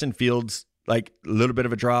a Justin Fields, like a little bit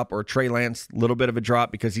of a drop, or Trey Lance, a little bit of a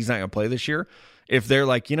drop because he's not going to play this year, if they're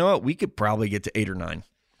like, you know what, we could probably get to 8 or 9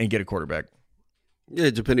 and get a quarterback. Yeah,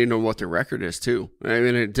 depending on what their record is, too. I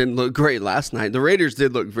mean, it didn't look great last night. The Raiders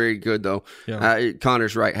did look very good, though. Yeah.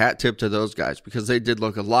 Connor's right. Hat tip to those guys because they did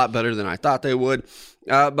look a lot better than I thought they would.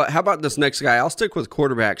 But how about this next guy? I'll stick with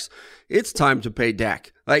quarterbacks. It's time to pay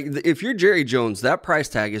Dak. Like, if you're Jerry Jones, that price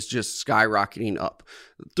tag is just skyrocketing up.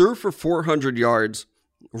 Threw for 400 yards.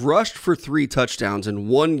 Rushed for 3 touchdowns in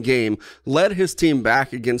one game, led his team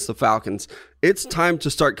back against the Falcons. It's time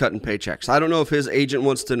to start cutting paychecks. I don't know if his agent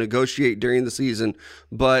wants to negotiate during the season,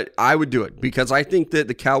 but I would do it because I think that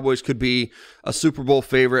the Cowboys could be a Super Bowl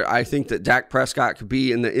favorite. I think that Dak Prescott could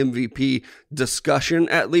be in the MVP discussion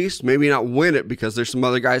at least. Maybe not win it because there's some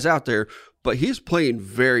other guys out there, but he's playing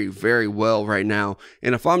very, very well right now.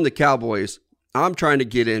 And if I'm the Cowboys, I'm trying to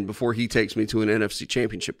get in before he takes me to an NFC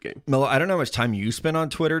championship game. Melo, I don't know how much time you spend on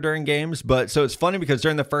Twitter during games, but so it's funny because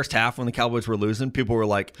during the first half when the Cowboys were losing, people were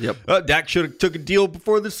like, Dak should have took a deal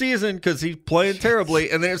before the season because he's playing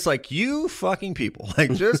terribly. And then it's like, you fucking people,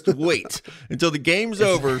 like just wait until the game's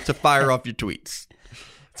over to fire off your tweets.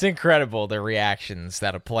 It's incredible the reactions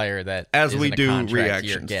that a player that as we do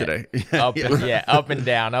reactions today, up and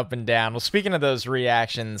down, up and down. Well, speaking of those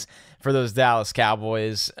reactions for those Dallas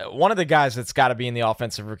Cowboys, one of the guys that's got to be in the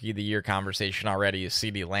Offensive Rookie of the Year conversation already is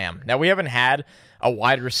CeeDee Lamb. Now we haven't had a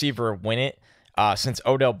wide receiver win it since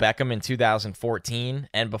Odell Beckham in 2014,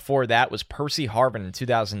 and before that was Percy Harvin in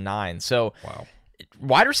 2009. So,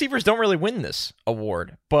 wide receivers don't really win this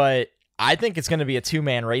award, but I think it's going to be a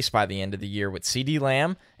 2-man race by the end of the year with CeeDee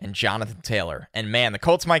Lamb and Jonathan Taylor. And man, the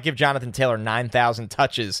Colts might give Jonathan Taylor 9,000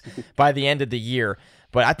 touches by the end of the year.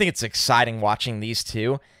 But I think it's exciting watching these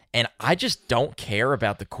two. And I just don't care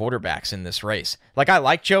about the quarterbacks in this race. Like, I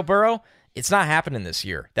like Joe Burrow. It's not happening this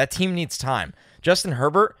year. That team needs time. Justin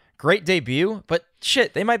Herbert, great debut. But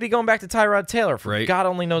shit, they might be going back to Tyrod Taylor for God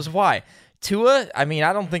only knows why. Tua, I mean,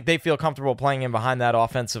 I don't think they feel comfortable playing in behind that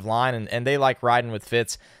offensive line, and they like riding with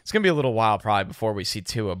Fitz. It's going to be a little while probably before we see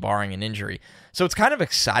Tua, barring an injury. So it's kind of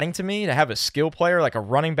exciting to me to have a skill player, like a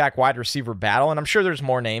running back wide receiver battle, and I'm sure there's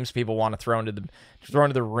more names people want to throw into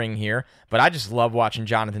the ring here, but I just love watching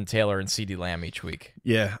Jonathan Taylor and CeeDee Lamb each week.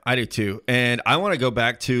 Yeah, I do too. And I want to go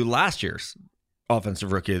back to last year's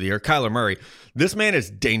Offensive Rookie of the Year, Kyler Murray. This man is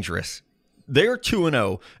dangerous. They're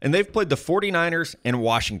 2-0, and they've played the 49ers and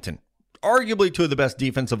Washington. Arguably two of the best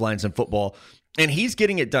defensive lines in football, and he's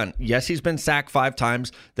getting it done. Yes, he's been sacked 5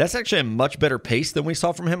 times. That's actually a much better pace than we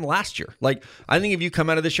saw from him last year. Like, I think if you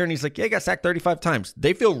come out of this year and he's like, yeah, I got sacked 35 times,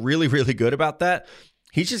 they feel really, really good about that.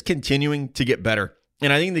 He's just continuing to get better.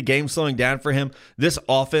 And I think the game's slowing down for him. This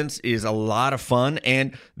offense is a lot of fun,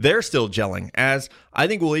 and they're still gelling. As I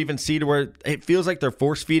think we'll even see to where it feels like they're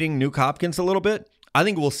force-feeding Nuke Hopkins a little bit. I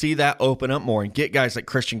think we'll see that open up more and get guys like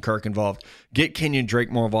Christian Kirk involved, get Kenyon Drake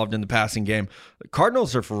more involved in the passing game. The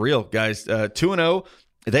Cardinals are for real, guys. 2-0.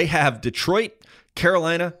 They have Detroit,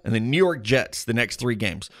 Carolina, and the New York Jets the next 3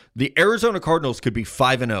 games. The Arizona Cardinals could be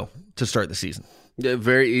 5-0 to start the season. Yeah,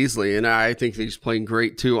 very easily, and I think he's playing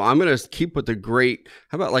great too. I'm going to keep with the great,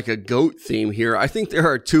 how about like a GOAT theme here? I think there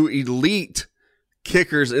are 2 elite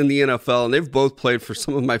kickers in the NFL, and they've both played for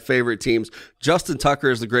some of my favorite teams. Justin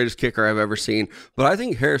Tucker is the greatest kicker I've ever seen, but I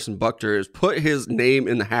think Harrison Butker has put his name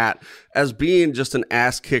in the hat as being just an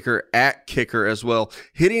ass kicker at kicker as well,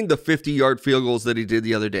 hitting the 50-yard field goals that he did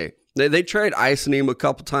the other day. They tried icing him a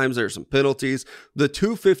couple times. There were some penalties. The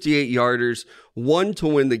 2 58-yarders, one to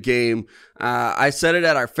win the game. I said it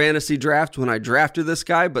at our fantasy draft when I drafted this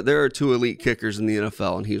guy, but there are 2 elite kickers in the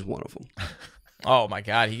NFL, and he's one of them. Oh, my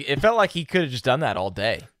God. It felt like he could have just done that all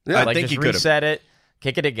day. Yeah, I think he could have. Reset it,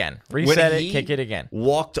 kick it again. Reset it, kick it again.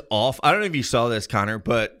 Walked off. I don't know if you saw this, Connor,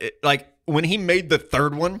 but when he made the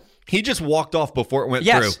third one, he just walked off before it went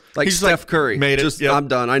through. Like He's Steph Curry. Made it. Just, I'm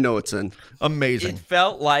done. I know it's in. Amazing. It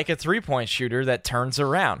felt like a three-point shooter that turns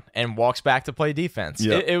around and walks back to play defense.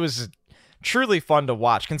 Yep. It was truly fun to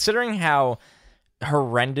watch. Considering how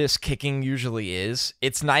horrendous kicking usually is,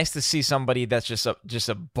 it's nice to see somebody that's just a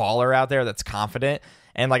baller out there that's confident.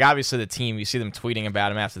 And like obviously the team, you see them tweeting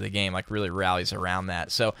about him after the game, like really rallies around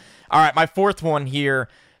that. So, all right, my fourth one here,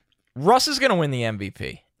 Russ is going to win the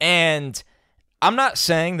MVP. And I'm not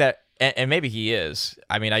saying that, and maybe he is,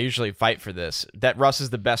 I mean, I usually fight for this, that Russ is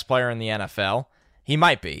the best player in the NFL. He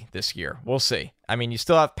might be this year. We'll see. I mean, you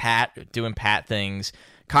still have Pat doing Pat things.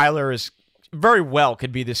 Kyler is very well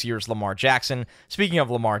could be this year's Lamar Jackson. Speaking of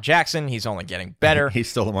Lamar Jackson, he's only getting better. He's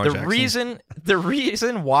still Lamar Jackson. The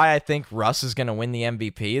reason why I think Russ is going to win the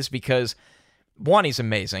MVP is because, one, he's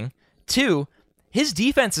amazing. Two, his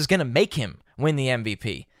defense is going to make him win the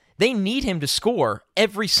MVP. They need him to score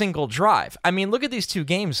every single drive. I mean, look at these 2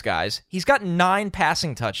 games, guys. He's got 9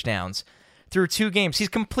 passing touchdowns through 2 games. He's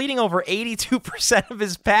completing over 82% of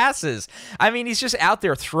his passes. I mean, he's just out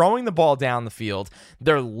there throwing the ball down the field.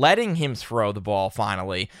 They're letting him throw the ball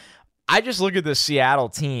finally. I just look at this Seattle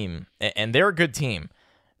team, and they're a good team,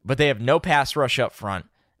 but they have no pass rush up front,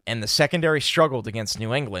 and the secondary struggled against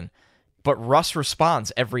New England, but Russ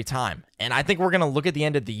responds every time. And I think we're going to look at the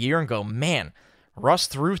end of the year and go, man, Russ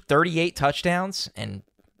threw 38 touchdowns and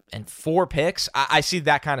 4 picks. I see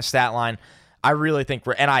that kind of stat line. I really think,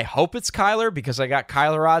 and I hope it's Kyler because I got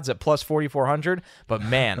Kyler odds at plus 4,400. But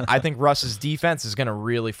man, I think Russ's defense is going to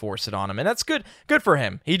really force it on him, and that's good. Good for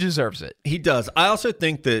him. He deserves it. He does. I also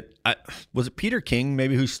think that was it Peter King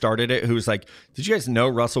maybe who started it? Who was like, "Did you guys know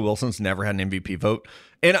Russell Wilson's never had an MVP vote?"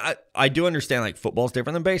 And I do understand like football's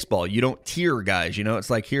different than baseball. You don't tier guys. You know,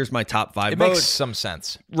 it's like here's my top 5 votes. It makes some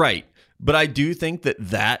sense, right? But I do think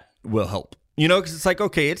that will help. You know, because it's like,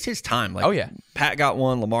 okay, it's his time. Like, oh, yeah. Pat got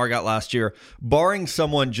one, Lamar got last year. Barring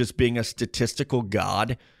someone just being a statistical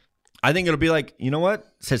god, I think it'll be like, you know what?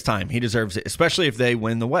 It's his time. He deserves it, especially if they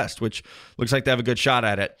win the West, which looks like they have a good shot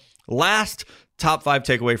at it. Last top 5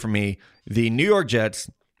 takeaway from me, the New York Jets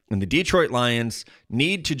and the Detroit Lions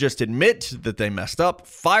need to just admit that they messed up,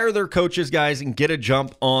 fire their coaches, guys, and get a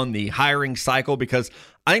jump on the hiring cycle because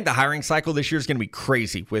I think the hiring cycle this year is going to be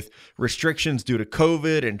crazy with restrictions due to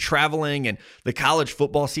COVID and traveling and the college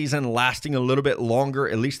football season lasting a little bit longer,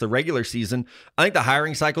 at least the regular season. I think the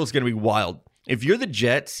hiring cycle is going to be wild. If you're the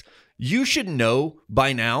Jets, you should know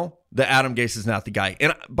by now that Adam Gase is not the guy.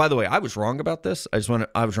 And by the way, I was wrong about this. I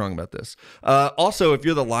was wrong about this. Also, if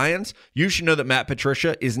you're the Lions, you should know that Matt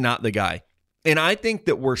Patricia is not the guy. And I think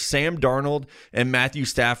that where Sam Darnold and Matthew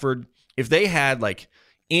Stafford, if they had like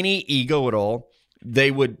any ego at all,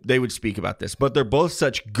 they would speak about this. But they're both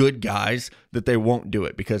such good guys that they won't do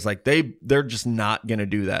it because like they're just not going to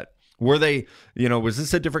do that. Were they, was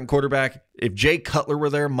this a different quarterback? If Jay Cutler were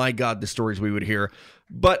there, my God, the stories we would hear.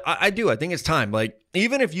 But I think it's time. Like,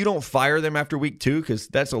 even if you don't fire them after week 2, because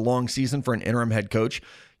that's a long season for an interim head coach,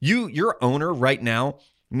 your owner right now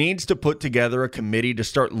needs to put together a committee to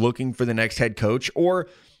start looking for the next head coach or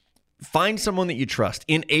find someone that you trust,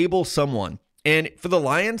 enable someone. And for the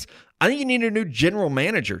Lions, I think you need a new general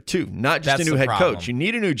manager too, not just a new head coach. You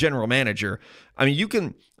need a new general manager. I mean, you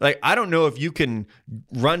can, I don't know if you can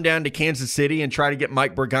run down to Kansas City and try to get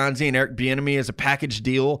Mike Berganzi and Eric Bieniemy as a package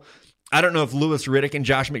deal. I don't know if Louis Riddick and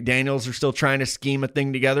Josh McDaniels are still trying to scheme a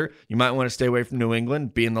thing together. You might want to stay away from New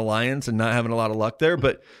England, being the Lions and not having a lot of luck there.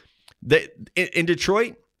 But in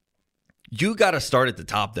Detroit, you got to start at the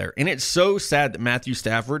top there. And it's so sad that Matthew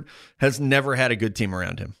Stafford has never had a good team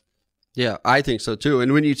around him. Yeah, I think so too.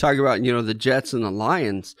 And when you talk about, the Jets and the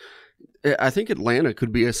Lions, I think Atlanta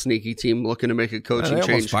could be a sneaky team looking to make a coaching change.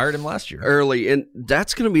 They almost fired him last year. Early, and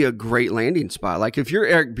that's going to be a great landing spot. Like, if you're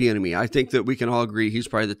Eric Bieniemy, I think that we can all agree he's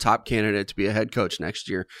probably the top candidate to be a head coach next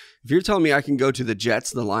year. If you're telling me I can go to the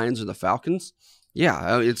Jets, the Lions, or the Falcons,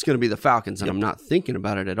 yeah, it's going to be the Falcons, and I'm not thinking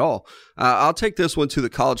about it at all. I'll take this one to the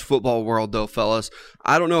college football world, though, fellas.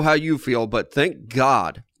 I don't know how you feel, but thank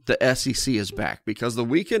God the SEC is back, because the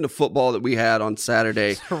weekend of football that we had on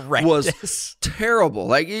Saturday was terrible.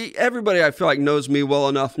 Like, everybody I feel like knows me well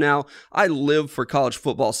enough now. I live for college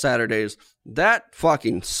football Saturdays. That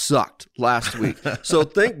fucking sucked last week. So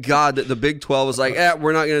thank God that the Big 12 was like,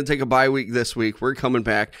 we're not going to take a bye week this week. We're coming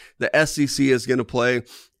back. The SEC is going to play.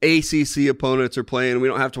 ACC opponents are playing. We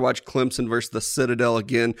don't have to watch Clemson versus the Citadel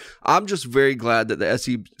again. I'm just very glad that the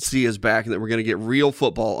SEC is back and that we're going to get real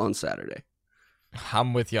football on Saturday.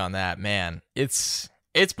 I'm with you on that, man. It's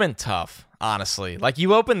been tough, honestly. Like,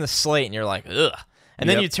 you open the slate and you're like, ugh. And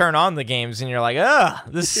then you turn on the games and you're like, ugh,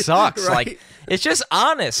 this sucks. Right. Like, it's just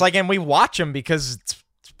honest. Like, and we watch them because it's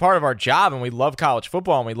part of our job and we love college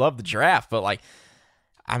football and we love the draft. But, like,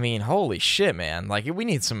 I mean, holy shit, man. Like, we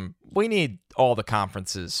need all the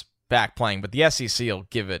conferences back playing, but the SEC will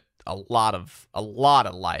give it a lot of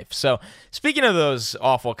life. So, speaking of those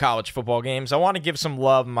awful college football games, I want to give some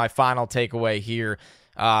love. My final takeaway here.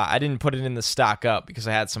 I didn't put it in the stock up because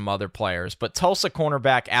I had some other players, but Tulsa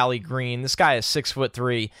cornerback Allie Green, this guy is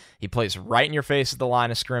 6'3". He plays right in your face at the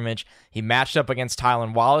line of scrimmage. He matched up against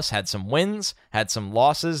Tylan Wallace, had some wins, had some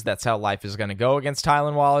losses. That's how life is going to go against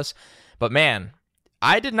Tylan Wallace. But man,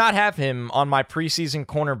 I did not have him on my preseason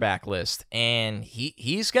cornerback list, and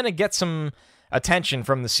he's going to get some attention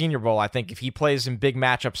from the Senior Bowl, I think, if he plays in big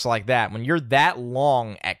matchups like that. When you're that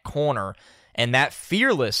long at corner and that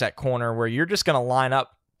fearless at corner where you're just going to line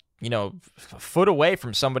up, a foot away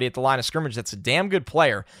from somebody at the line of scrimmage that's a damn good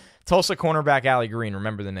player. Tulsa cornerback Allie Green,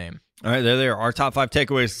 remember the name. All right, there they are, our top 5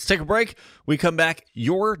 takeaways. Let's take a break. We come back,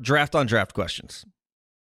 your draft on draft questions.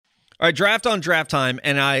 All right, draft on draft time,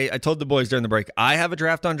 and I told the boys during the break, I have a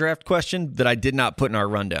draft on draft question that I did not put in our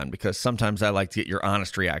rundown because sometimes I like to get your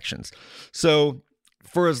honest reactions. So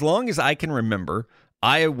for as long as I can remember,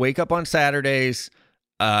 I wake up on Saturdays,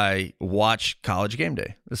 I watch College Game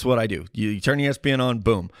Day. This is what I do. You turn ESPN on,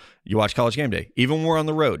 boom, you watch College Game Day. Even when we're on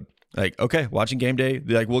the road, like, okay, watching Game Day,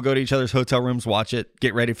 like, we'll go to each other's hotel rooms, watch it,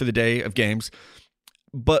 get ready for the day of games.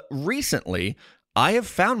 But recently, I have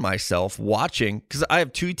found myself watching, because I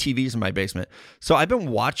have 2 TVs in my basement, so I've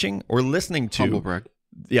been watching or listening to... Humble brag.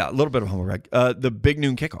 Yeah, a little bit of humble brag. The Big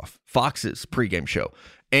Noon Kickoff, Fox's pregame show.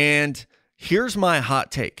 And here's my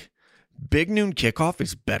hot take. Big Noon Kickoff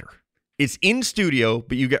is better. It's in studio,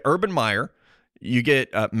 but you get Urban Meyer, you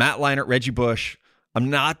get Matt Leinart, Reggie Bush.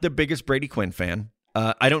 I'm not the biggest Brady Quinn fan.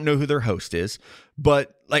 I don't know who their host is,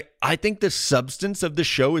 but like, I think the substance of the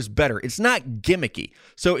show is better. It's not gimmicky.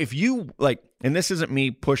 So if you like, and this isn't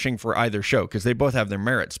me pushing for either show because they both have their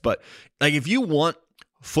merits, but like, if you want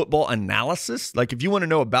football analysis, like if you want to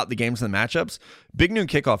know about the games and the matchups, Big Noon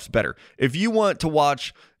Kickoff's better. If you want to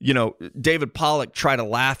watch, David Pollack try to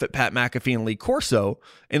laugh at Pat McAfee and Lee Corso,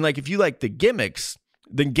 and like, if you like the gimmicks,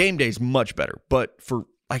 then Game Day's much better. But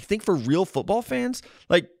I think for real football fans,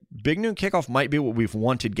 like, Big Noon Kickoff might be what we've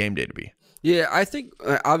wanted Game Day to be. Yeah, I think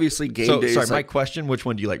obviously Game Day. Sorry, my question: which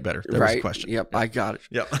one do you like better? That was the question. Yep, I got it.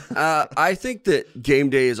 Yep. I think that Game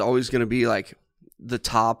Day is always going to be like the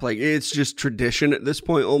top. Like, it's just tradition at this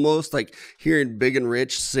point, almost like hearing Big and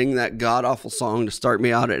Rich sing that god awful song to start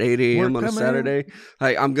me out at 8 a.m. on a Saturday.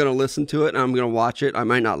 I'm going to listen to it and I'm going to watch it. I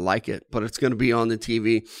might not like it, but it's going to be on the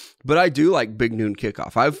TV. But I do like Big Noon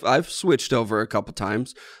Kickoff. I've switched over a couple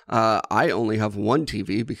times. I only have one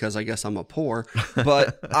TV because I guess I'm a poor.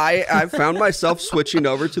 But I've found myself switching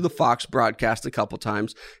over to the Fox broadcast a couple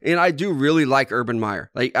times, and I do really like Urban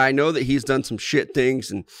Meyer. Like, I know that he's done some shit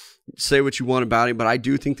things, and say what you want about him, but I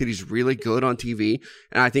do think that he's really good on TV.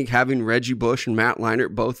 And I think having Reggie Bush and Matt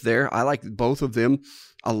Leinart both there, I like both of them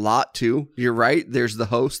a lot too. You're right. There's the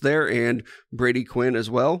host there and Brady Quinn as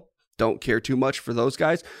well. Don't care too much for those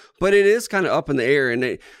guys, but it is kind of up in the air.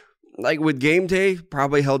 And like with Game Day,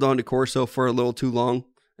 probably held on to Corso for a little too long.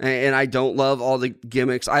 And I don't love all the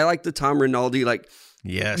gimmicks. I like the Tom Rinaldi, like,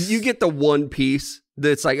 yes, you get the one piece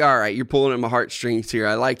that's like, all right, you're pulling at my heartstrings here.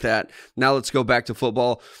 I like that. Now let's go back to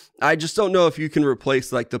football. I just don't know if you can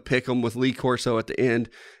replace like the pick'em with Lee Corso at the end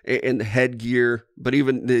and the headgear. But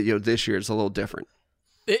even this year, it's a little different.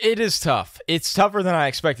 It is tough. It's tougher than I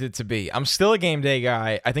expected it to be. I'm still a Game Day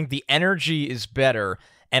guy. I think the energy is better,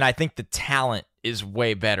 and I think the talent is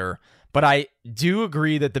way better. But I do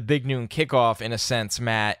agree that the Big Noon Kickoff, in a sense,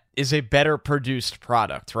 Matt, is a better produced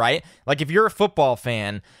product, right? Like, if you're a football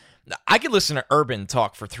fan, I could listen to Urban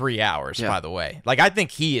talk for 3 hours, by the way. Like, I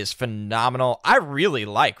think he is phenomenal. I really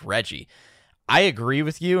like Reggie. I agree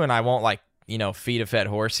with you, and I won't, feed a fed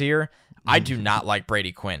horse here. I do not like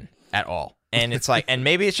Brady Quinn at all. And it's like, and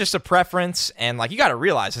maybe it's just a preference. And like, you got to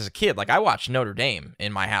realize as a kid, like, I watched Notre Dame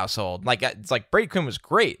in my household. Like, it's like Brady Quinn was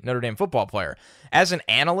great, Notre Dame football player. As an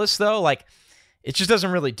analyst, though, like, it just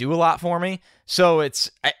doesn't really do a lot for me. So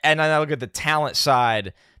and I look at the talent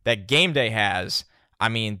side that Game Day has. I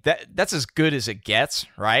mean, that's as good as it gets,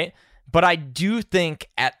 right? But I do think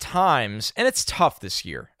at times, and it's tough this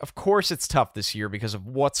year. Of course it's tough this year because of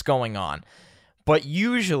what's going on. But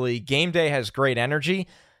usually Game Day has great energy.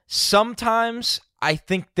 Sometimes I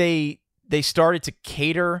think they started to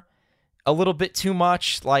cater a little bit too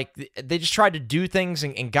much. Like they just tried to do things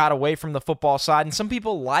and got away from the football side. And some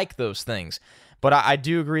people like those things. But I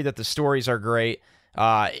do agree that the stories are great.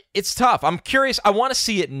 It's tough. I'm curious. I want to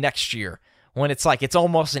see it next year when it's like it's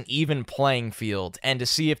almost an even playing field, and to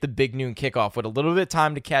see if the Big Noon Kickoff with a little bit of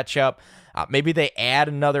time to catch up, maybe they add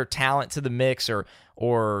another talent to the mix or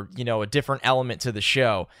a different element to the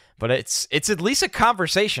show. But it's at least a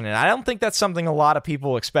conversation, and I don't think that's something a lot of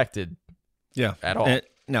people expected. Yeah, at all.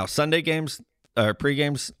 Now Sunday games.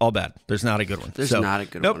 Pre-games, all bad. There's not a good one. There's not a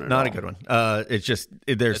good one. Nope, not a good one. It's just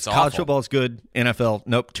there's college football's good. NFL,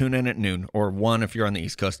 nope. Tune in at noon or 1 if you're on the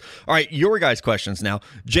East Coast. All right, your guys' questions now.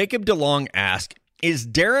 Jacob DeLong asked, "Is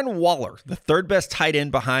Darren Waller the third best tight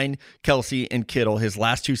end behind Kelsey and Kittle? His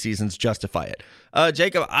last 2 seasons justify it."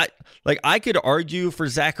 Jacob, I could argue for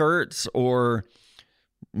Zach Ertz or.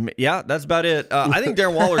 Yeah, that's about it. I think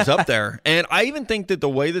Darren Waller's up there, and I even think that the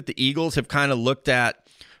way that the Eagles have kind of looked at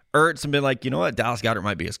Ertz and been like, you know what, Dallas Goedert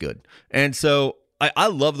might be as good. And so I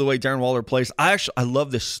love the way Darren Waller plays. I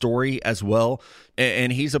love this story as well.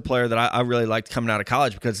 And he's a player that I really liked coming out of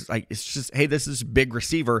college because it's just, hey, this is a big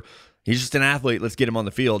receiver. He's just an athlete. Let's get him on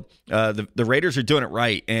the field. The Raiders are doing it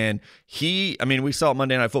right. And we saw it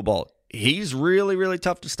Monday Night Football. He's really, really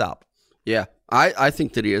tough to stop. Yeah, I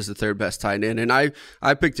think that he is the third best tight end, and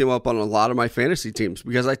I picked him up on a lot of my fantasy teams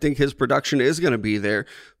because I think his production is going to be there,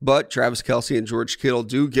 but Travis Kelce and George Kittle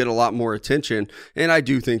do get a lot more attention, and I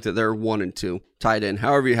do think that they're 1 and 2 tight end.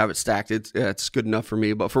 However you have it stacked, it's good enough for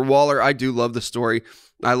me, but for Waller, I do love the story.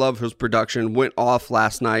 I love his production. Went off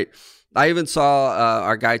last night. I even saw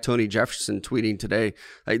our guy Tony Jefferson tweeting today.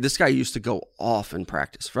 Like, this guy used to go off in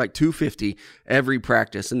practice for like 250 every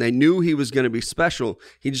practice, and they knew he was going to be special.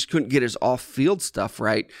 He just couldn't get his off-field stuff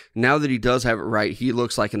right. Now that he does have it right, he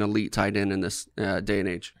looks like an elite tight end in this day and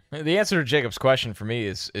age. The answer to Jacob's question for me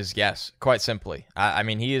is yes, quite simply. I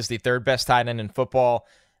mean, he is the third best tight end in football.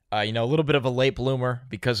 A little bit of a late bloomer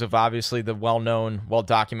because of obviously the well-known,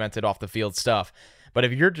 well-documented off-the-field stuff. But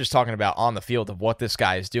if you're just talking about on the field of what this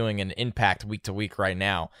guy is doing and impact week to week right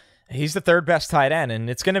now, he's the third best tight end, and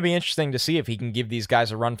it's going to be interesting to see if he can give these guys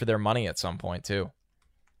a run for their money at some point too.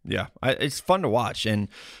 Yeah, it's fun to watch, and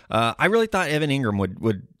I really thought Evan Ingram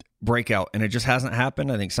would break out, and it just hasn't happened.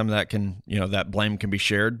 I think some of that that blame can be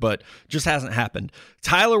shared, but just hasn't happened.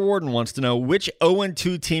 Tyler Warden wants to know which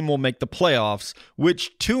 0-2 team will make the playoffs,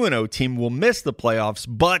 which 2-0 team will miss the playoffs,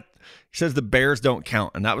 but he says the Bears don't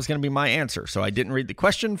count, and that was going to be my answer, so I didn't read the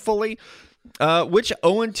question fully. Which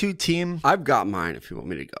 0-2 team? I've got mine if you want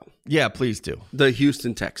me to go. Yeah, please do. The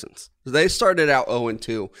Houston Texans. They started out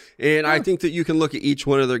 0-2, and I think that you can look at each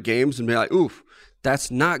one of their games and be like, oof,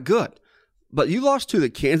 that's not good. But you lost to the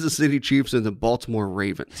Kansas City Chiefs and the Baltimore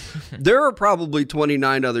Ravens. There are probably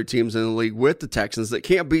 29 other teams in the league with the Texans that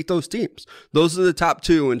can't beat those teams. Those are the top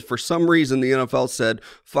 2, and for some reason the NFL said,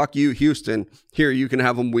 fuck you, Houston. Here, you can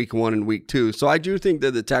have them week 1 and week 2. So I do think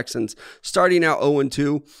that the Texans, starting out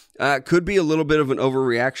 0-2, could be a little bit of an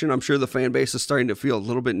overreaction. I'm sure the fan base is starting to feel a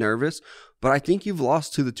little bit nervous. But I think you've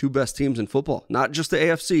lost to the 2 best teams in football, not just the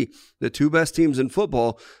AFC, the 2 best teams in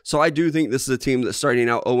football. So I do think this is a team that's starting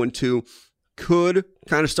out 0-2, could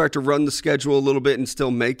kind of start to run the schedule a little bit and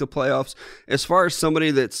still make the playoffs. As far as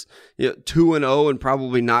somebody that's 2-0 and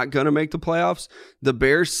probably not going to make the playoffs, the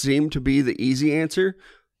Bears seem to be the easy answer.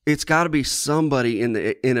 It's got to be somebody in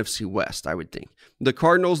the NFC West, I would think. The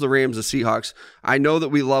Cardinals, the Rams, the Seahawks, I know that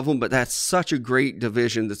we love them, but that's such a great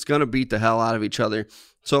division that's going to beat the hell out of each other.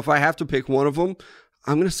 So if I have to pick one of them,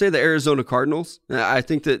 I'm going to say the Arizona Cardinals. I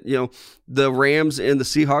think that, the Rams and the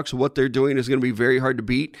Seahawks, what they're doing is going to be very hard to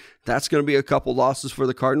beat. That's going to be a couple losses for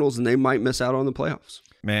the Cardinals, and they might miss out on the playoffs.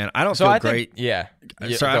 Man, I don't feel great. Go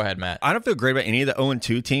ahead, Matt. I don't feel great about any of the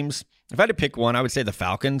 0-2 teams. If I had to pick one, I would say the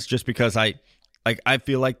Falcons, just because I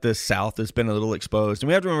feel like the South has been a little exposed. And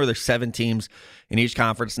we have to remember there's 7 teams in each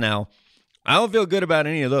conference now. I don't feel good about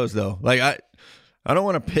any of those, though. I don't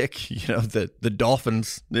want to pick, the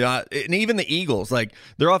Dolphins and even the Eagles. Like,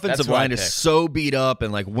 their offensive line is so beat up,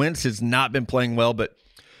 and Wentz has not been playing well. But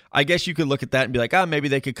I guess you could look at that and be like, maybe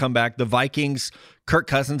they could come back. The Vikings, Kirk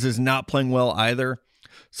Cousins is not playing well either.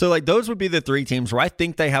 So those would be the 3 teams where I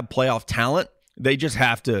think they have playoff talent. They just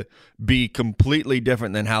have to be completely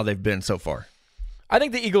different than how they've been so far. I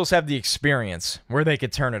think the Eagles have the experience where they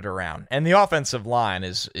could turn it around. And the offensive line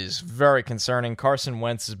is very concerning. Carson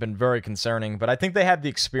Wentz has been very concerning, but I think they have the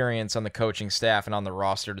experience on the coaching staff and on the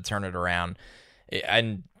roster to turn it around.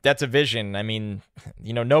 And that division, I mean,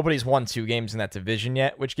 nobody's won 2 games in that division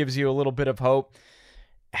yet, which gives you a little bit of hope.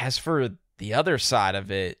 As for the other side of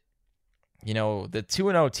it, the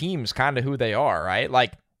 2-0 team's kind of who they are, right?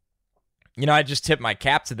 Like, I just tip my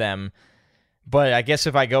cap to them. But I guess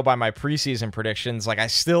if I go by my preseason predictions, like I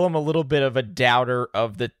still am a little bit of a doubter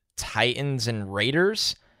of the Titans and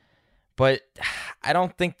Raiders. But I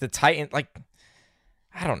don't think the Titans,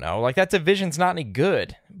 I don't know, that division's not any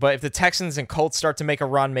good. But if the Texans and Colts start to make a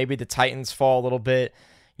run, maybe the Titans fall a little bit.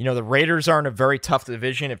 The Raiders are in a very tough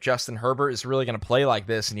division if Justin Herbert is really going to play like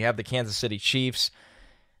this, and you have the Kansas City Chiefs.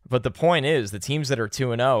 But the point is, the teams that are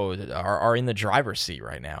 2-0 are in the driver's seat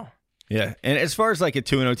right now. Yeah, and as far as a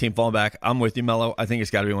 2-0 team falling back, I'm with you, Mello. I think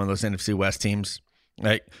it's got to be one of those NFC West teams,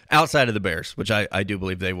 outside of the Bears, which I do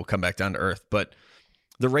believe they will come back down to earth. But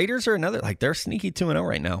the Raiders are another, they're sneaky 2-0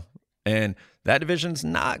 right now, and that division's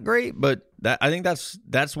not great. But I think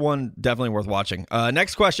that's one definitely worth watching.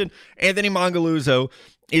 Next question, Anthony Mongaluzzo: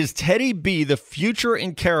 is Teddy B the future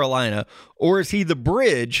in Carolina, or is he the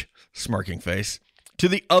bridge, smirking face, to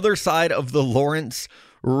the other side of the Lawrence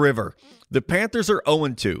River? The Panthers are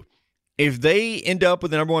 0-2. If they end up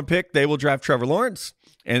with the number 1 pick, they will draft Trevor Lawrence,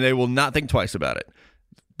 and they will not think twice about it.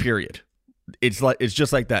 Period. It's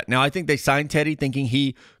just like that. Now, I think they signed Teddy thinking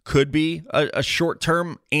he could be a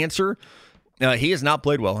short-term answer. He has not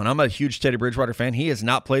played well, and I'm a huge Teddy Bridgewater fan. He has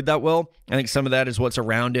not played that well. I think some of that is what's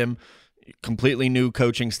around him. Completely new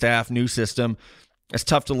coaching staff, new system. It's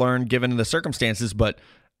tough to learn given the circumstances, but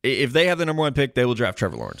if they have the number 1 pick, they will draft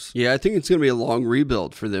Trevor Lawrence. Yeah, I think it's going to be a long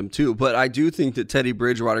rebuild for them too. But I do think that Teddy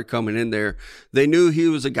Bridgewater coming in there, they knew he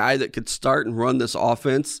was a guy that could start and run this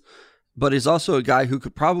offense, but he's also a guy who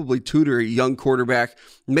could probably tutor a young quarterback.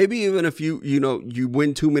 Maybe even if you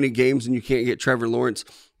win too many games and you can't get Trevor Lawrence,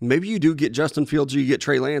 maybe you do get Justin Fields or you get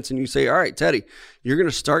Trey Lance and you say, all right, Teddy, you're going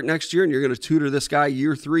to start next year and you're going to tutor this guy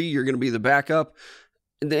year 3. You're going to be the backup.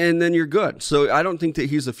 And then you're good. So I don't think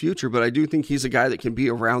that he's the future, but I do think he's a guy that can be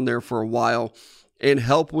around there for a while and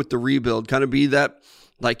help with the rebuild, kind of be that,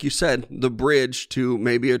 like you said, the bridge to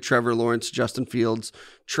maybe a Trevor Lawrence, Justin Fields,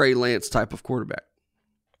 Trey Lance type of quarterback.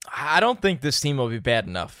 I don't think this team will be bad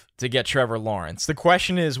enough to get Trevor Lawrence. The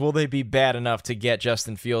question is, will they be bad enough to get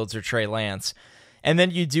Justin Fields or Trey Lance? And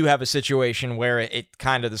then you do have a situation where it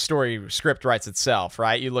kind of, the story script writes itself,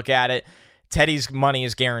 right? You look at it, Teddy's money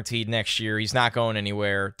is guaranteed next year. He's not going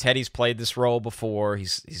anywhere. Teddy's played this role before.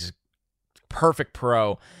 He's a perfect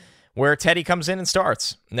pro. Where Teddy comes in and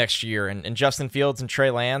starts next year, and Justin Fields and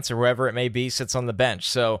Trey Lance or whoever it may be sits on the bench.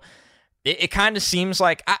 So it kind of seems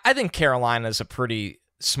like I think Carolina's a pretty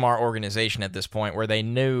smart organization at this point, where they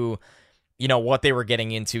knew, what they were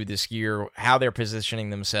getting into this year, how they're positioning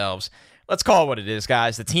themselves. Let's call it what it is,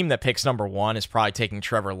 guys. The team that picks number 1 is probably taking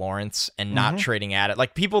Trevor Lawrence and not trading at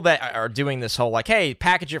it. People that are doing this whole, hey,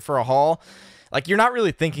 package it for a haul, you're not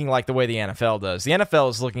really thinking like the way the NFL does. The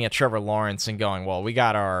NFL is looking at Trevor Lawrence and going, well, we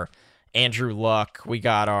got our Andrew Luck, we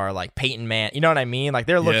got our, Peyton Manning. You know what I mean?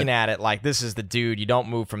 They're looking at it like this is the dude. You don't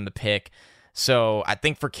move from the pick. So I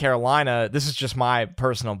think for Carolina, this is just my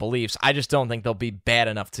personal beliefs. I just don't think they'll be bad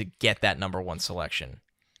enough to get that number 1 selection.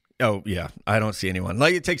 Oh, yeah. I don't see anyone.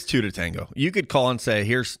 It takes 2 to tango. You could call and say,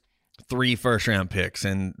 here's 3 first-round picks,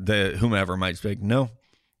 and the whomever might say, no,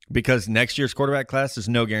 because next year's quarterback class is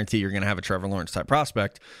no guarantee you're going to have a Trevor Lawrence-type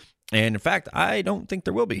prospect. And, in fact, I don't think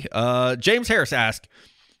there will be. James Harris asked,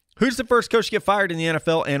 who's the first coach to get fired in the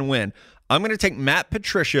NFL and when? I'm going to take Matt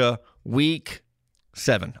Patricia week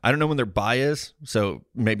 7. I don't know when their bye is, so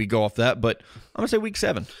maybe go off that, but I'm going to say week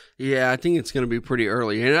 7. Yeah, I think it's going to be pretty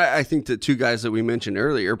early. And I think the 2 guys that we mentioned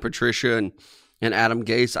earlier, Patricia and Adam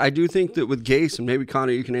Gase, I do think that with Gase, and maybe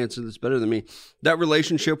Connor, you can answer this better than me, that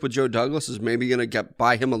relationship with Joe Douglas is maybe going to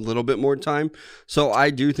buy him a little bit more time. So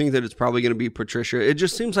I do think that it's probably going to be Patricia. It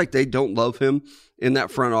just seems like they don't love him in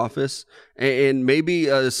that front office. And maybe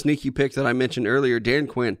a sneaky pick that I mentioned earlier, Dan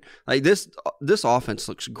Quinn. This offense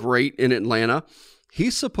looks great in Atlanta.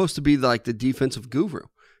 He's supposed to be the defensive guru.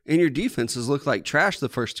 And your defenses look like trash the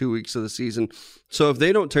first 2 weeks of the season. So if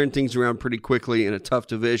they don't turn things around pretty quickly in a tough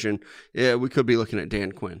division, we could be looking at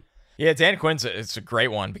Dan Quinn. Yeah, Dan Quinn's it's a great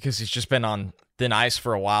one because he's just been on thin ice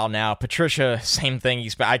for a while now. Patricia, same thing.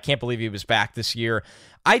 I can't believe he was back this year.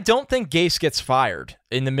 I don't think Gase gets fired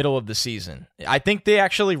in the middle of the season. I think they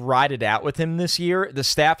actually ride it out with him this year. The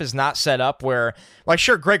staff is not set up where, like,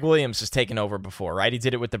 sure, Greg Williams has taken over before, right? He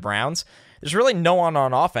did it with the Browns. There's really no one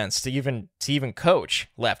on offense to even coach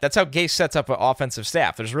left. That's how Gase sets up an offensive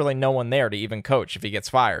staff. There's really no one there to even coach if he gets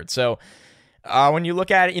fired. So when you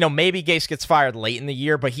look at it, maybe Gase gets fired late in the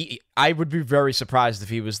year, but I would be very surprised if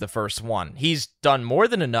he was the first one. He's done more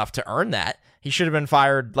than enough to earn that. He should have been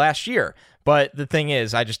fired last year. But the thing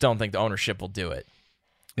is, I just don't think the ownership will do it.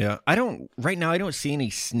 Yeah, I don't see any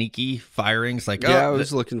sneaky firings. Like, I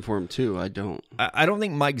was looking for him too. I don't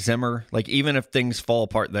think Mike Zimmer, like, even if things fall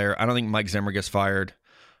apart there, I don't think Mike Zimmer gets fired.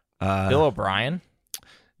 Bill O'Brien?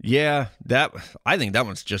 Yeah, I think that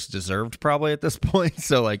one's just deserved probably at this point.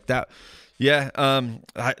 So, like, that, yeah.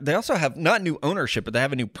 They also have not new ownership, but they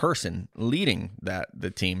have a new person leading the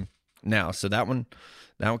team now. So that one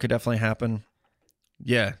could definitely happen.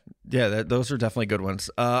 Yeah, those are definitely good ones.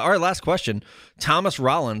 All right, last question. Thomas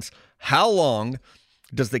Rollins, how long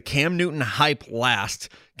does the Cam Newton hype last?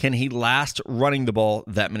 Can he last running the ball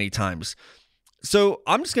that many times? So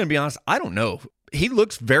I'm just going to be honest, I don't know. He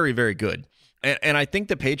looks very, very good. And I think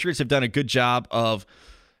the Patriots have done a good job of,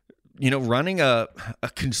 running a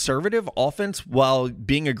conservative offense while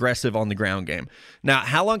being aggressive on the ground game. Now,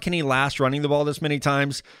 how long can he last running the ball this many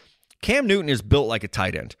times? Cam Newton is built like a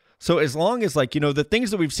tight end. So as long as, like, the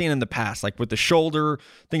things that we've seen in the past, like with the shoulder,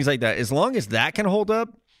 things like that, as long as that can hold up,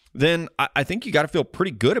 then I think you got to feel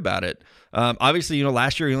pretty good about it. Obviously,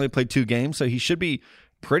 last year he only played 2 games, so he should be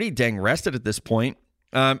pretty dang rested at this point.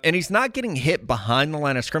 And he's not getting hit behind the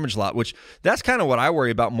line of scrimmage a lot, which that's kind of what I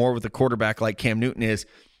worry about more with a quarterback like Cam Newton is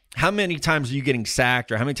how many times are you getting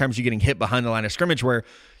sacked or how many times are you getting hit behind the line of scrimmage where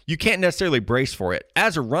you can't necessarily brace for it.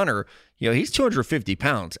 As a runner, he's 250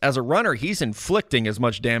 pounds. As a runner, he's inflicting as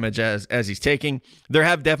much damage as he's taking. There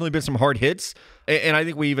have definitely been some hard hits, and I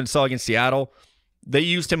think we even saw against Seattle, they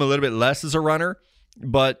used him a little bit less as a runner.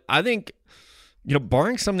 But I think,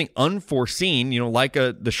 barring something unforeseen, like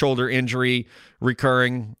the shoulder injury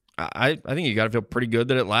recurring, I think you got to feel pretty good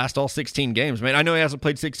that it lasts all 16 games. Man, I know he hasn't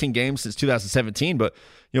played 16 games since 2017, but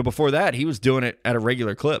before that, he was doing it at a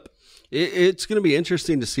regular clip. It's going to be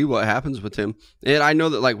interesting to see what happens with him. And I know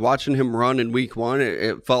that, like, watching him run in week 1,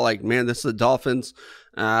 it felt like, man, this is the Dolphins.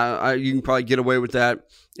 You can probably get away with that.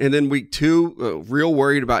 And then week 2, real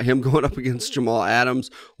worried about him going up against Jamal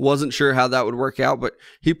Adams. Wasn't sure how that would work out, but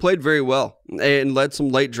he played very well and led some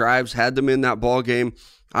late drives, had them in that ball game.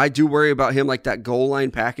 I do worry about him, like that goal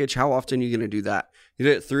line package. How often are you going to do that? He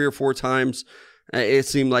did it 3 or 4 times. It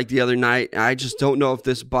seemed like the other night. I just don't know if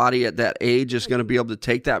this body at that age is going to be able to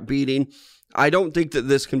take that beating. I don't think that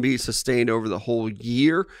this can be sustained over the whole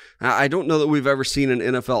year. I don't know that we've ever seen an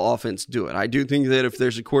NFL offense do it. I do think that if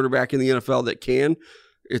there's a quarterback in the NFL that can,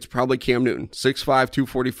 it's probably Cam Newton. 6'5",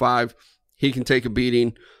 245. He can take a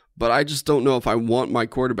beating. But I just don't know if I want my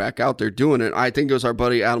quarterback out there doing it. I think it was our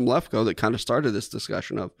buddy Adam Lefkoe that kind of started this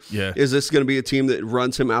discussion of, is this going to be a team that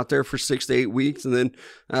runs him out there for 6 to 8 weeks and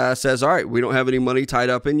then says, all right, we don't have any money tied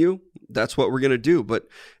up in you. That's what we're going to do. But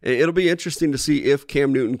it'll be interesting to see if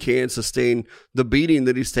Cam Newton can sustain the beating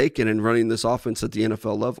that he's taken in running this offense at the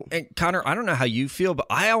NFL level. And Connor, I don't know how you feel, but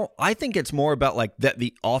I think it's more about like that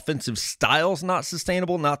the offensive style's not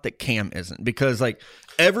sustainable, not that Cam isn't, because like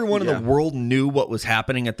everyone in the world knew what was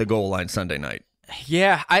happening at the goal line Sunday night.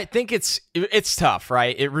 Yeah, I think it's tough,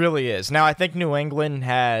 right? It really is. Now, I think New England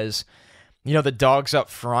has, the dogs up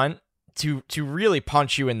front to really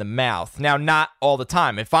punch you in the mouth. Now, not all the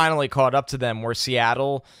time. It finally caught up to them where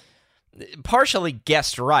Seattle partially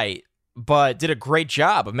guessed right, but did a great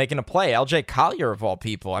job of making a play. LJ Collier, of all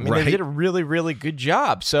people. I mean, They did a really, really good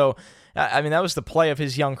job. So, I mean, that was the play of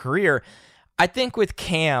his young career. I think with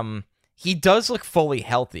Cam, he does look fully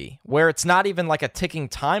healthy, where it's not even like a ticking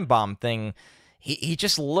time bomb thing. He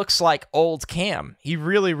just looks like old Cam. He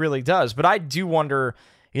really, really does. But I do wonder,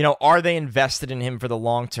 are they invested in him for the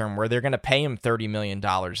long term where they're going to pay him $30 million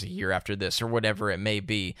a year after this or whatever it may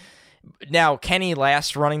be? Now, can he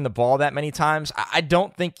last running the ball that many times? I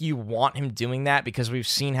don't think you want him doing that because we've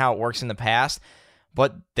seen how it works in the past,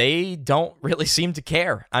 but they don't really seem to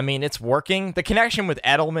care. I mean, it's working. The connection with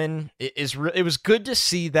Edelman it was good to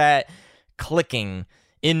see that clicking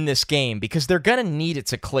in this game because they're going to need it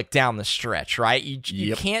to click down the stretch, right?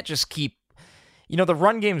 You can't just keep, the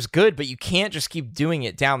run game's good, but you can't just keep doing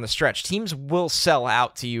it down the stretch. Teams will sell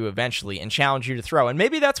out to you eventually and challenge you to throw. And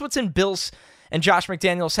maybe that's what's in Bill's in Josh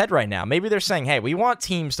McDaniels' head right now. Maybe they're saying, hey, we want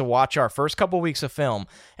teams to watch our first couple weeks of film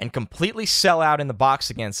and completely sell out in the box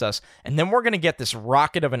against us, and then we're going to get this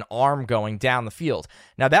rocket of an arm going down the field.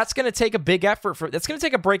 Now, that's going to take a big effort. That's going to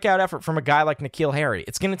take a breakout effort from a guy like N'Keal Harry.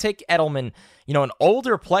 It's going to take Edelman, an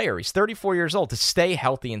older player, he's 34 years old, to stay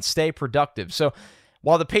healthy and stay productive. So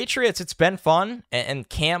while the Patriots, it's been fun, and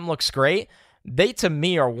Cam looks great, they, to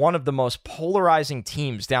me, are one of the most polarizing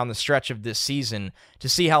teams down the stretch of this season to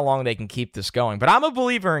see how long they can keep this going. But I'm a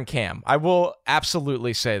believer in Cam. I will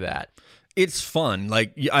absolutely say that. It's fun.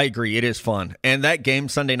 Like, I agree. It is fun. And that game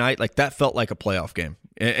Sunday night, like, that felt like a playoff game.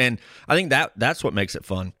 And I think that's what makes it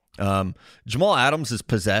fun. Jamal Adams is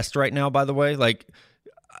possessed right now, by the way. Like,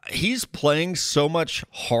 he's playing so much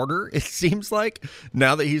harder, it seems like,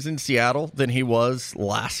 now that he's in Seattle than he was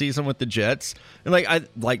last season with the Jets. And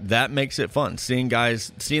like that makes it fun. Seeing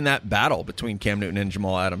that battle between Cam Newton and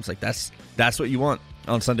Jamal Adams, like that's what you want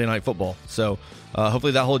on Sunday Night Football. So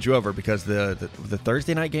hopefully that holds you over, because the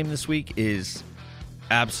Thursday night game this week is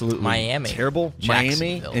absolutely terrible.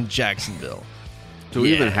 Miami and Jacksonville. Do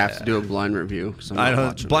we even have to do a blind review? I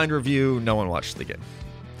don't. Blind review. No one watched the game.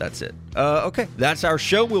 That's it. Okay, that's our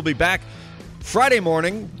show. We'll be back Friday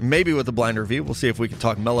morning, maybe with a blind review. We'll see if we can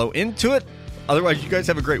talk Mello into it. Otherwise, you guys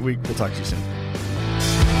have a great week. We'll talk to you soon.